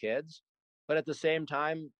have kids. But at the same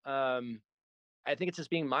time, I think it's just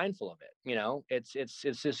being mindful of it. It's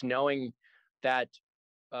just knowing that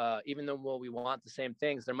even though we want the same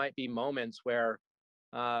things, there might be moments where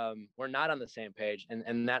we're not on the same page,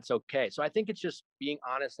 and that's okay. So I think it's just being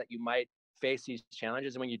honest that you might face these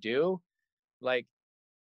challenges, and when you do, like,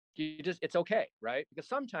 it's okay, right? Because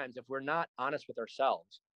sometimes if we're not honest with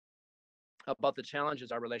ourselves about the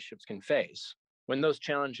challenges our relationships can face, when those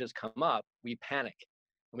challenges come up, we panic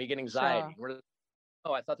and we get anxiety. We're,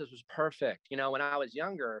 oh, I thought this was perfect. When I was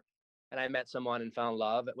younger and I met someone and found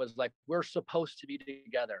love, it was like, we're supposed to be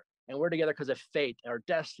together, and we're together because of fate or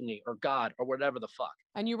destiny or God or whatever the fuck.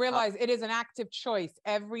 And you realize it is an active choice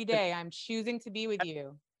every day. I'm choosing to be with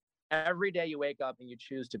you. Every day you wake up and you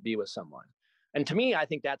choose to be with someone. And to me, I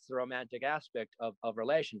think that's the romantic aspect of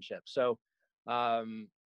relationships. So,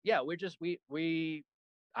 yeah,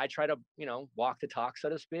 I try to, walk the talk, so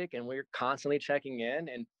to speak, and we're constantly checking in.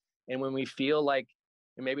 And when we feel like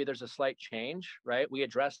maybe there's a slight change, right, we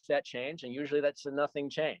address that change. And usually that's a nothing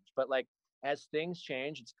change. But like, as things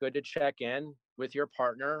change, it's good to check in with your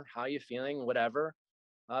partner. How you feeling, whatever.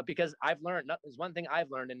 Because there's one thing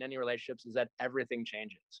I've learned in any relationships is that everything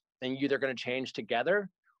changes, and you're either going to change together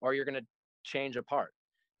or you're going to change apart.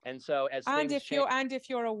 And so if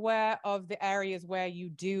you're aware of the areas where you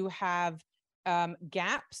do have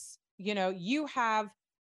gaps, you have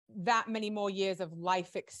that many more years of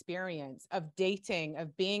life experience, of dating,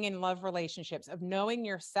 of being in love relationships, of knowing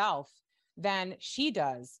yourself than she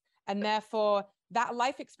does. And therefore that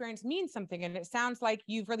life experience means something. And it sounds like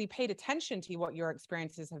you've really paid attention to what your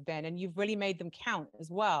experiences have been, and you've really made them count as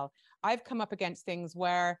well. I've come up against things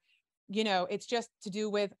where, it's just to do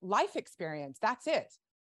with life experience. That's it,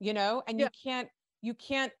 and you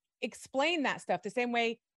can't explain that stuff the same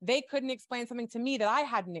way they couldn't explain something to me that I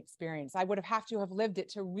hadn't experienced. I would have to have lived it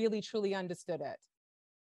to really, truly understood it.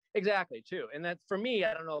 Exactly, too. And that for me,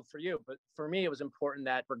 I don't know for you, but for me, it was important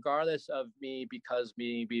that regardless of because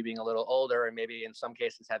me being a little older and maybe in some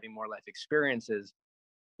cases having more life experiences,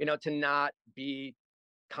 to not be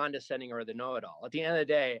condescending or the know-it-all. At the end of the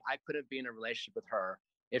day, I couldn't be in a relationship with her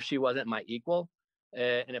if she wasn't my equal,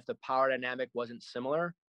 and if the power dynamic wasn't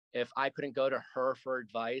similar. If I couldn't go to her for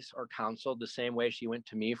advice or counsel the same way she went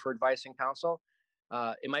to me for advice and counsel,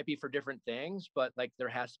 it might be for different things, but like there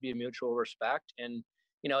has to be a mutual respect. And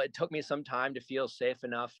it took me some time to feel safe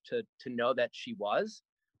enough to know that she was,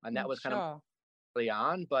 and that was kind of early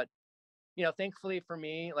on. But thankfully for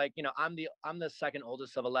me, like, I'm the second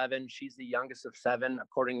oldest of 11. She's the youngest of 7,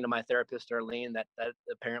 according to my therapist, Arlene. That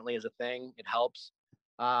apparently is a thing. It helps.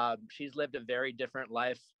 She's lived a very different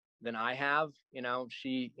life than I have.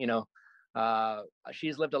 She's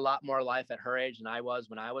lived a lot more life at her age than I was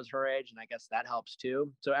when I was her age. And I guess that helps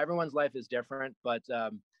too. So everyone's life is different, but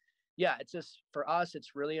it's just, for us,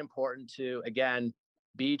 it's really important to, again,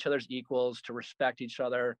 be each other's equals, to respect each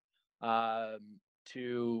other, to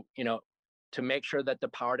make sure that the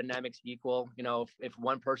power dynamics equal. If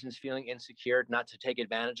one person's feeling insecure, not to take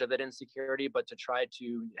advantage of that insecurity, but to try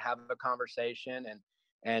to have a conversation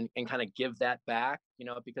and kind of give that back,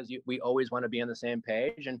 because we always want to be on the same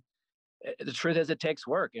page. And the truth is, it takes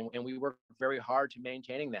work, and we work very hard to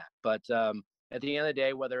maintaining that. But at the end of the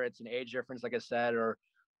day, whether it's an age difference, like I said, or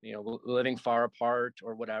living far apart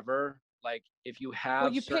or whatever, like, if you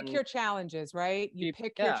have pick your challenges, right? You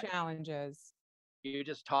pick your challenges. You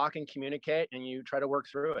just talk and communicate, and you try to work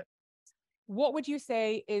through it. What would you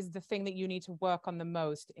say is the thing that you need to work on the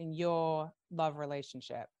most in your love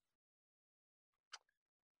relationship?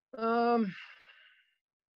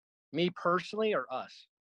 Me personally, or us?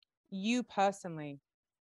 You personally.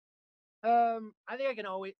 I think I can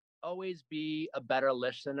always be a better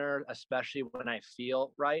listener, especially when I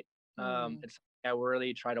feel right. It's I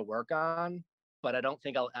really try to work on, but I don't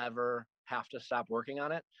think I'll ever have to stop working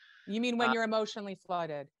on it. You mean when you're emotionally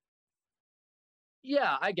flooded?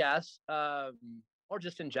 Yeah, I guess. Or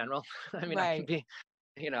just in general. I mean, I can be,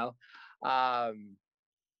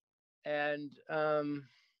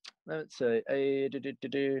 let's say,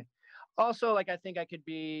 also, like, I think I could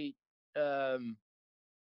be, I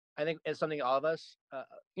think it's something all of us,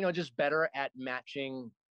 just better at matching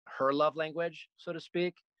her love language, so to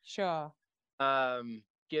speak. Sure.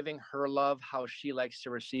 Giving her love how she likes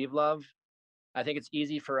to receive love. I think it's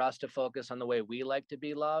easy for us to focus on the way we like to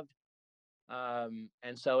be loved. And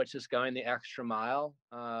so it's just going the extra mile.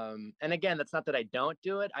 And again, that's not that I don't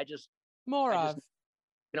do it. I just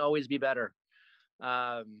can always be better.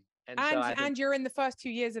 And you're in the first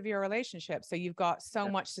 2 years of your relationship, so you've got so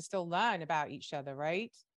much to still learn about each other,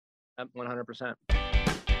 right? 100%.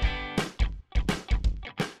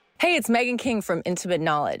 Hey, it's Megan King from Intimate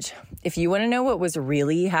Knowledge. If you want to know what was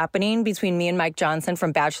really happening between me and Mike Johnson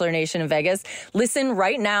from Bachelor Nation in Vegas, listen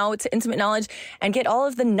right now to Intimate Knowledge and get all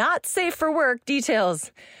of the not safe for work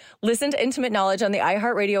details. Listen to Intimate Knowledge on the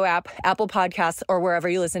iHeartRadio app, Apple Podcasts, or wherever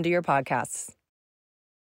you listen to your podcasts.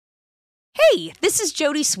 Hey, this is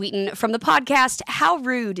Jodie Sweetin from the podcast How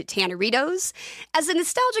Rude, Tanneritos. As a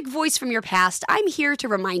nostalgic voice from your past, I'm here to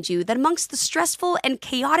remind you that amongst the stressful and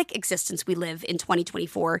chaotic existence we live in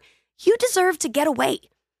 2024, you deserve to get away.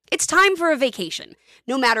 It's time for a vacation,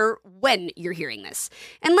 no matter when you're hearing this.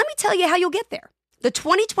 And let me tell you how you'll get there. The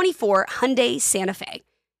 2024 Hyundai Santa Fe.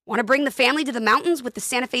 Want to bring the family to the mountains with the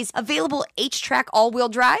Santa Fe's available H-Track all-wheel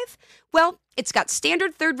drive? Well, it's got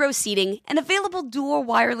standard third-row seating and available dual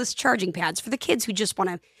wireless charging pads for the kids who just want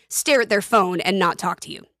to stare at their phone and not talk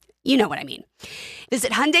to you. You know what I mean.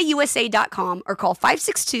 Visit HyundaiUSA.com or call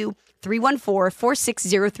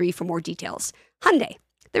 562-314-4603 for more details. Hyundai,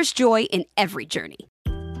 there's joy in every journey.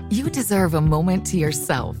 You deserve a moment to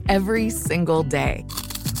yourself every single day.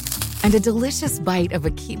 And a delicious bite of a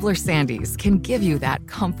Keebler Sandies can give you that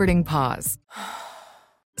comforting pause.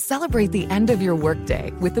 Celebrate the end of your workday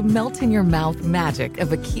with the melt-in-your-mouth magic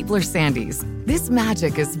of a Keebler Sandies. This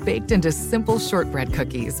magic is baked into simple shortbread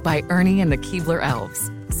cookies by Ernie and the Keebler Elves.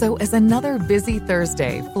 So as another busy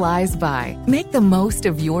Thursday flies by, make the most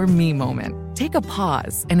of your me moment. Take a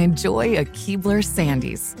pause and enjoy a Keebler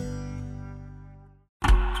Sandies.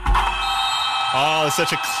 Oh,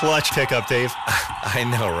 such a clutch pickup, Dave. I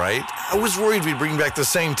know, right? I was worried we'd bring back the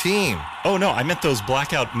same team. Oh, no, I meant those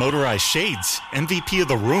blackout motorized shades. MVP of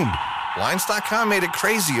the room. Blinds.com made it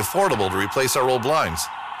crazy affordable to replace our old blinds.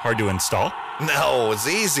 Hard to install? No, it's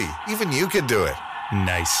easy. Even you could do it.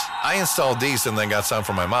 Nice. I installed these and then got some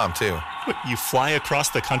for my mom, too. What, you fly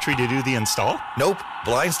across the country to do the install? Nope.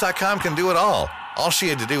 Blinds.com can do it all. All she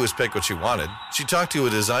had to do was pick what she wanted. She talked to a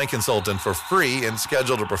design consultant for free and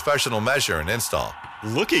scheduled a professional measure and install.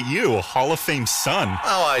 Look at you, a Hall of Fame son.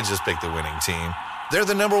 Oh, I just picked the winning team. They're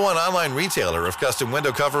the #1 online retailer of custom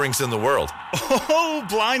window coverings in the world. Oh,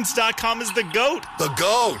 Blinds.com is the GOAT. The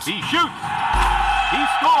GOAT. He shoots. He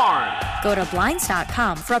scores. Go to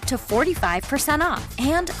Blinds.com for up to 45% off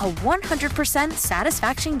and a 100%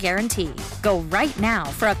 satisfaction guarantee. Go right now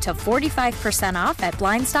for up to 45% off at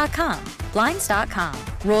Blinds.com. Blinds.com.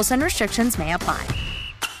 Rules and restrictions may apply.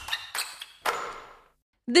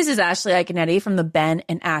 This is Ashley Iconetti from the Ben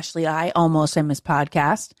and Ashley I Almost Famous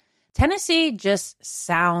podcast. Tennessee just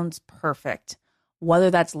sounds perfect.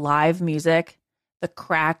 Whether that's live music, the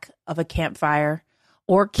crack of a campfire,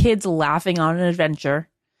 or kids laughing on an adventure.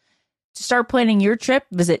 To start planning your trip,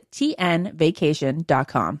 visit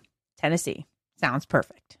tnvacation.com. Tennessee. Sounds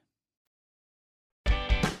perfect.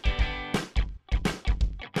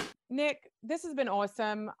 Nick, this has been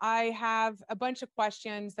awesome. I have a bunch of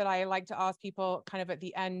questions that I like to ask people kind of at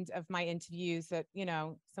the end of my interviews that, you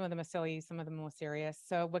know, some of them are silly, some of them are more serious.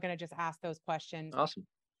 So we're going to just ask those questions. Awesome.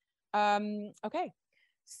 Okay.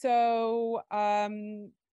 So,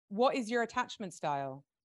 what is your attachment style?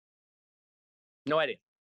 No idea.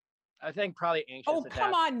 I think probably anxious. Oh,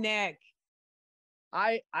 come on, Nick.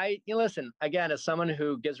 You listen, again, as someone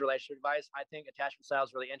who gives relationship advice, I think attachment style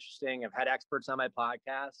is really interesting. I've had experts on my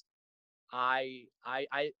podcast. I'm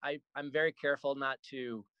very careful not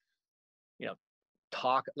to,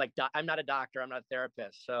 talk like I'm not a doctor. I'm not a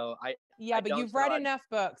therapist. So but you've read enough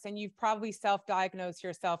books and you've probably self-diagnosed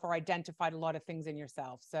yourself or identified a lot of things in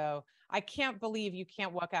yourself. So I can't believe you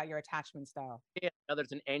can't work out your attachment style. Yeah,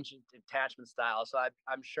 there's an ancient attachment style. So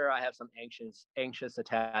I'm sure I have some anxious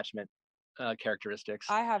attachment characteristics.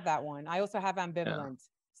 I have that one. I also have ambivalent.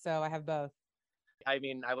 So I have both. I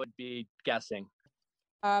mean, I would be guessing.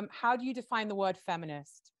 How do you define the word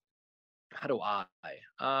feminist? How do I?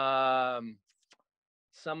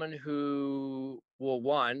 Someone who,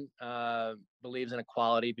 believes in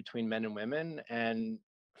equality between men and women. And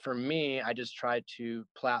for me, I just try to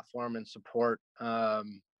platform and support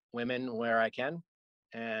women where I can.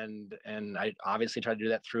 And I obviously try to do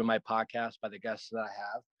that through my podcast by the guests that I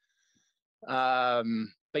have.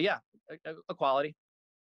 But yeah, equality.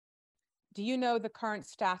 Do you know the current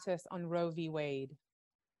status on Roe v. Wade?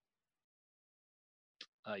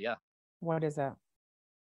 Yeah. What is it?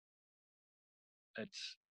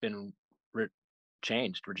 It's been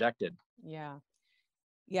rejected. Yeah.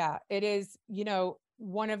 Yeah, it is. You know,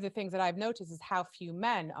 one of the things that I've noticed is how few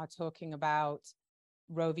men are talking about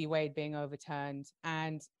Roe v. Wade being overturned.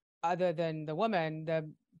 And other than the woman,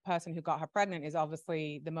 the person who got her pregnant is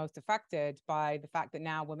obviously the most affected by the fact that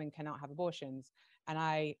now women cannot have abortions. And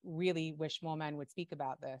I really wish more men would speak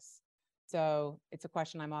about this. So it's a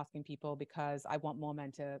question I'm asking people because I want more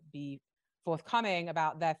men to be forthcoming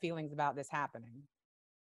about their feelings about this happening.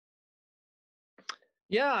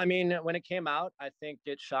 Yeah, I mean, when it came out, I think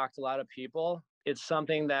it shocked a lot of people. It's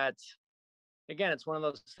something that, again, it's one of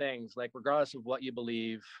those things, like regardless of what you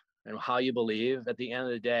believe and how you believe, at the end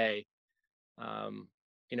of the day,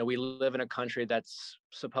 we live in a country that's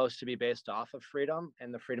supposed to be based off of freedom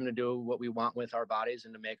and the freedom to do what we want with our bodies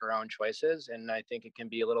and to make our own choices. And I think it can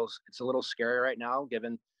be it's a little scary right now,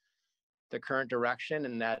 given the current direction,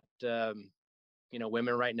 and that,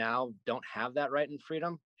 women right now don't have that right and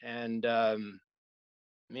freedom. And,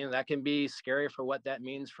 that can be scary for what that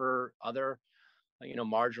means for other,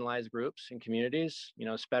 marginalized groups and communities,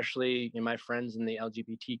 especially my friends in the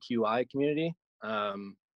LGBTQI community. I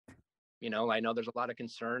know there's a lot of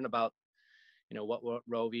concern about, what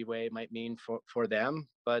Roe v. Wade might mean for them,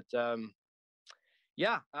 but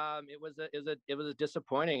it was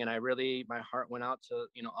disappointing, and my heart went out to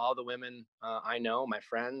all the women I know, my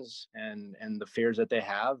friends, and the fears that they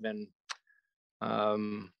have, and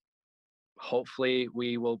hopefully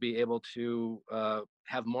we will be able to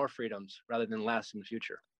have more freedoms rather than less in the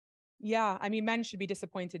future. Yeah, I mean, men should be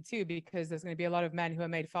disappointed too, because there's going to be a lot of men who are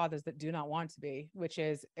made fathers that do not want to be, which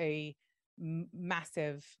is a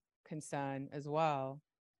massive concern as well.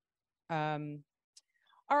 All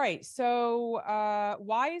right, so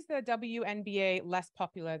why is the WNBA less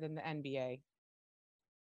popular than the NBA?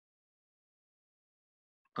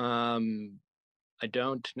 I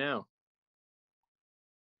don't know.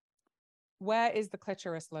 Where is the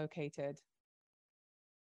clitoris located?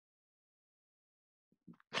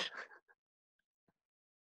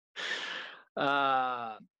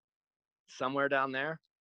 Somewhere down there.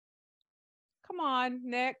 Come on,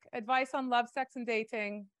 Nick. Advice on love, sex, and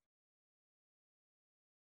dating.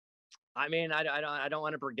 I mean, I don't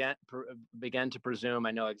want to begin to presume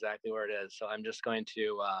I know exactly where it is. So I'm just going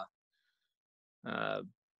to,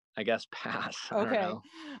 I guess, pass. Okay. I don't know.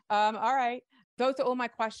 All right. Those are all my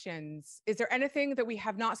questions. Is there anything that we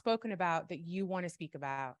have not spoken about that you want to speak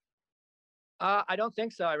about? I don't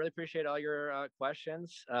think so. I really appreciate all your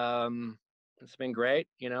questions. It's been great.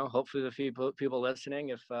 Hopefully the people listening,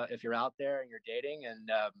 if you're out there and you're dating and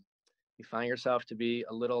you find yourself to be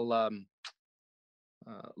a little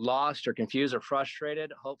lost or confused or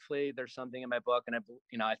frustrated, hopefully there's something in my book, and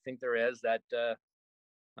I think there is, that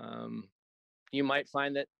you might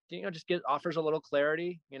find that just offers a little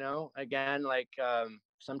clarity. Again, like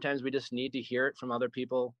sometimes we just need to hear it from other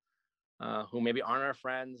people who maybe aren't our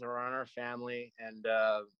friends or aren't our family, and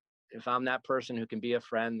if I'm that person who can be a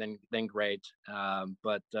friend, then great.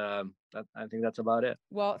 But I think that's about it.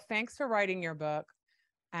 Well, thanks for writing your book.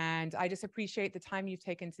 And I just appreciate the time you've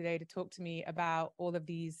taken today to talk to me about all of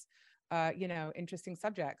these, interesting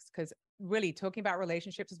subjects, because really talking about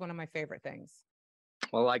relationships is one of my favorite things.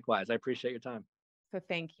 Well, likewise, I appreciate your time. So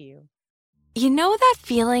thank you. You know that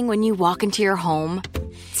feeling when you walk into your home,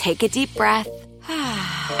 take a deep breath,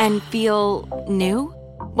 and feel new?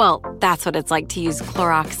 Well, that's what it's like to use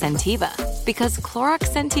Clorox Scentiva. Because Clorox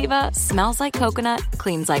Scentiva smells like coconut,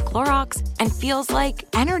 cleans like Clorox, and feels like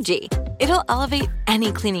energy. It'll elevate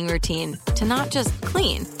any cleaning routine to not just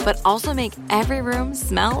clean, but also make every room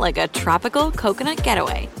smell like a tropical coconut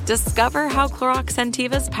getaway. Discover how Clorox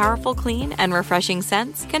Scentiva's powerful clean and refreshing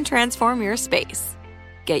scents can transform your space.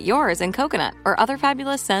 Get yours in coconut or other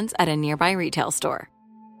fabulous scents at a nearby retail store.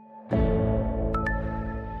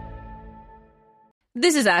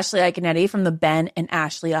 This is Ashley Iconetti from the Ben and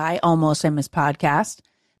Ashley I Almost Famous podcast.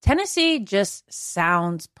 Tennessee just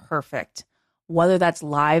sounds perfect. Whether that's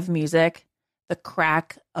live music, the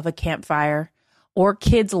crack of a campfire, or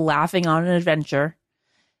kids laughing on an adventure.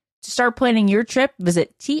 To start planning your trip,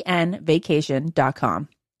 visit tnvacation.com.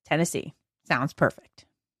 Tennessee sounds perfect.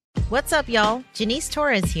 What's up, y'all? Janice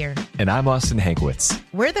Torres here. And I'm Austin Hankwitz.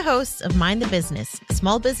 We're the hosts of Mind the Business,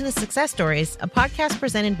 Small Business Success Stories, a podcast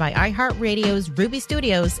presented by iHeartRadio's Ruby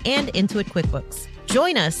Studios and Intuit QuickBooks.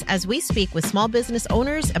 Join us as we speak with small business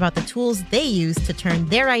owners about the tools they use to turn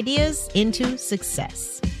their ideas into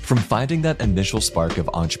success. From finding that initial spark of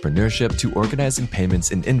entrepreneurship to organizing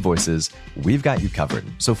payments and invoices, we've got you covered.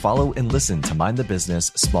 So follow and listen to Mind the Business,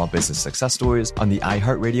 Small Business Success Stories on the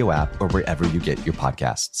iHeartRadio app or wherever you get your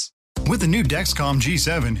podcasts. With the new Dexcom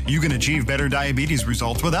G7, you can achieve better diabetes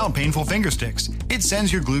results without painful finger sticks. It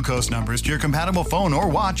sends your glucose numbers to your compatible phone or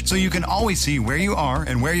watch so you can always see where you are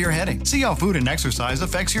and where you're heading. See how food and exercise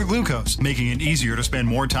affects your glucose, making it easier to spend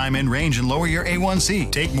more time in range and lower your A1C.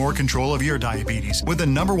 Take more control of your diabetes with the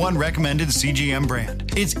 #1 recommended CGM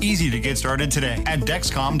brand. It's easy to get started today at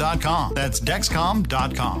Dexcom.com. That's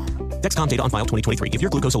Dexcom.com. Dexcom data on file 2023. If your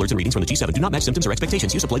glucose alerts and readings from the G7 do not match symptoms or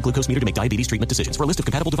expectations, use a blood glucose meter to make diabetes treatment decisions. For a list of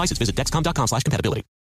compatible devices, visit Dexcom.com/compatibility.